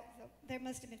students out. There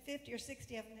must have been 50 or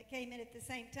 60 of them that came in at the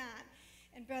same time.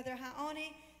 And Brother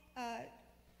Haoni,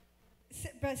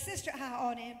 Sister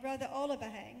Haoni and Brother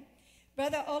Olabahang.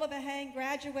 Brother Olabahang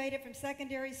graduated from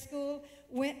secondary school,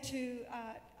 went to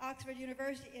Oxford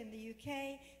University in the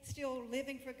UK, still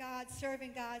living for God,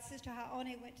 serving God. Sister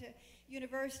Haoni went to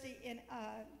university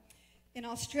in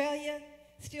Australia,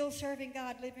 still serving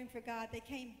God, living for God. They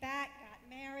came back, got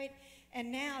married,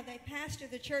 and now they pastor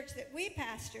the church that we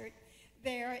pastored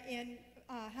there in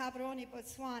Gaborone,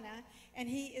 Botswana, and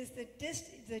he is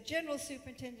the general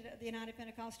superintendent of the United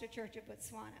Pentecostal Church of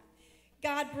Botswana.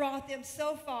 God brought them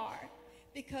so far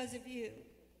because of you.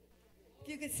 If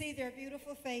you could see their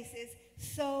beautiful faces,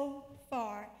 so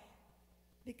far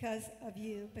because of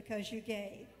you, because you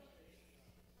gave.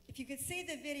 If you could see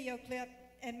the video clip,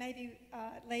 and maybe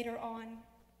later on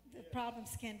the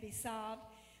problems can be solved,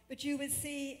 but you would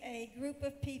see a group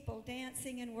of people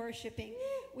dancing and worshiping.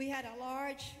 We had a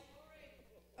large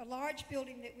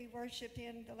building that we worshiped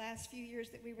in the last few years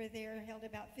that we were there, held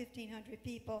about 1,500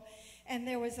 people, and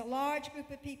there was a large group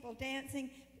of people dancing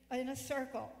in a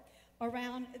circle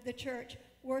around the church,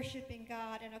 worshiping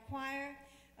God, and a choir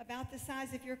about the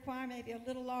size of your choir, maybe a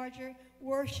little larger,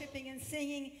 worshiping and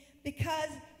singing because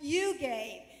you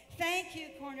gave. Thank you,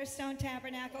 Cornerstone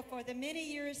Tabernacle, for the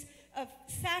many years of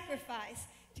sacrifice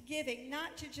to giving,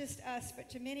 not to just us, but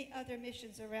to many other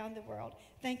missions around the world.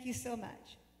 Thank you so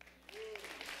much.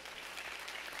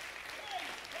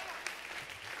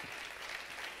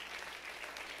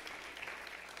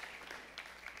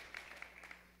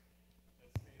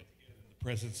 The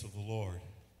presence of the Lord.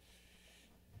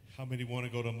 How many want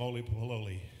to go to Moli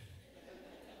Pololi?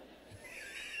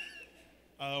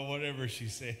 Whatever she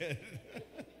said.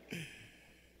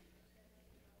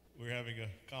 We're having a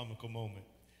comical moment.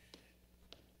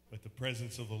 But the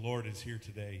presence of the Lord is here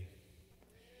today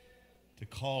to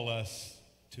call us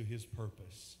to his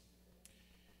purpose.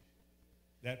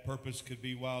 That purpose could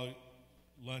be while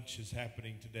lunch is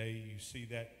happening today. You see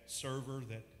that server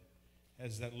that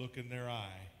has that look in their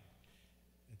eye.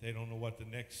 They don't know what the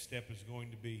next step is going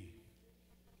to be.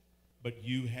 But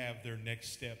you have their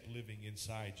next step living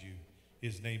inside you.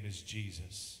 His name is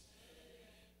Jesus.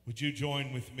 Would you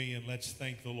join with me and let's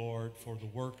thank the Lord for the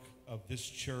work of this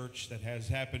church that has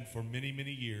happened for many,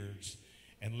 many years.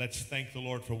 And let's thank the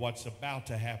Lord for what's about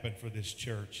to happen for this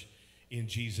church in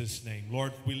Jesus' name.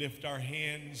 Lord, we lift our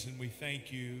hands and we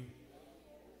thank you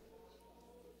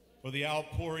for the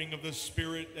outpouring of the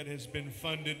Spirit that has been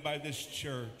funded by this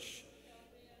church,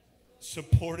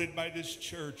 supported by this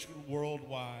church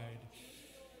worldwide.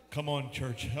 Come on,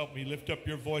 church, help me. Lift up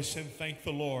your voice and thank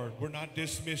the Lord. We're not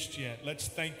dismissed yet. Let's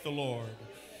thank the Lord.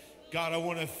 God, I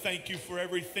want to thank you for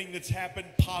everything that's happened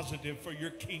positive for your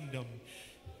kingdom.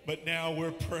 But now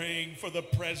we're praying for the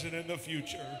present and the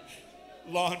future.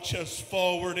 Launch us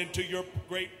forward into your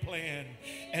great plan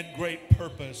and great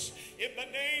purpose. In the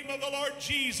name of the Lord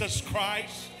Jesus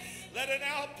Christ, let an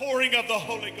outpouring of the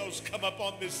Holy Ghost come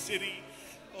upon this city.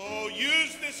 Oh,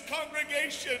 use this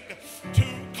congregation to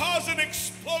cause an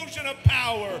explosion of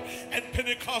power and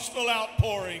Pentecostal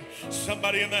outpouring.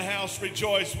 Somebody in the house,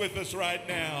 rejoice with us right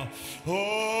now.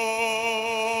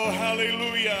 Oh,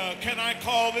 hallelujah. Can I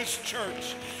call this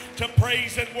church to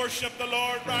praise and worship the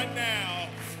Lord right now?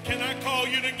 Can I call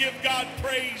you to give God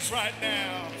praise right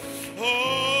now?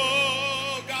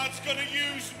 Oh, God's going to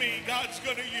use me. God's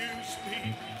going to use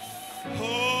me.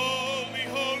 Holy,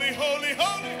 holy, holy,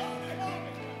 holy, holy.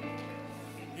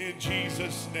 In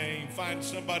Jesus' name, find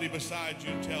somebody beside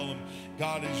you and tell them,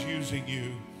 God is using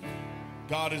you.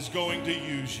 God is going to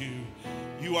use you.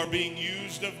 You are being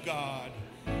used of God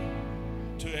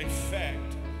to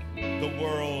affect the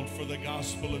world for the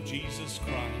gospel of Jesus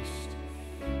Christ.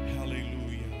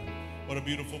 Hallelujah. What a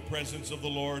beautiful presence of the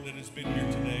Lord that has been here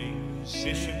today.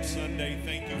 Mission Sunday,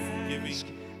 thank you for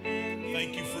giving.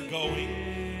 Thank you for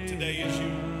going. Today as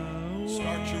you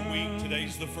start your week,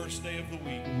 today's the first day of the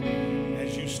week.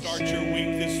 As you start your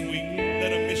week this week,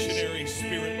 let a missionary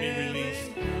spirit be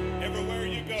released. Everywhere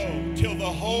you go, till the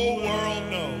whole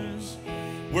world knows.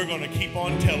 We're going to keep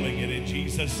on telling it in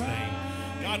Jesus' name.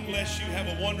 God bless you. Have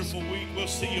a wonderful week. We'll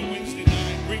see you Wednesday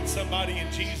night. Greet somebody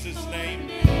in Jesus' name.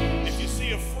 If you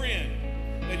see a friend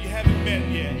that you haven't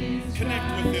met yet,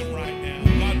 connect with them right now.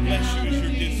 God bless you as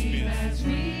you're dismissed.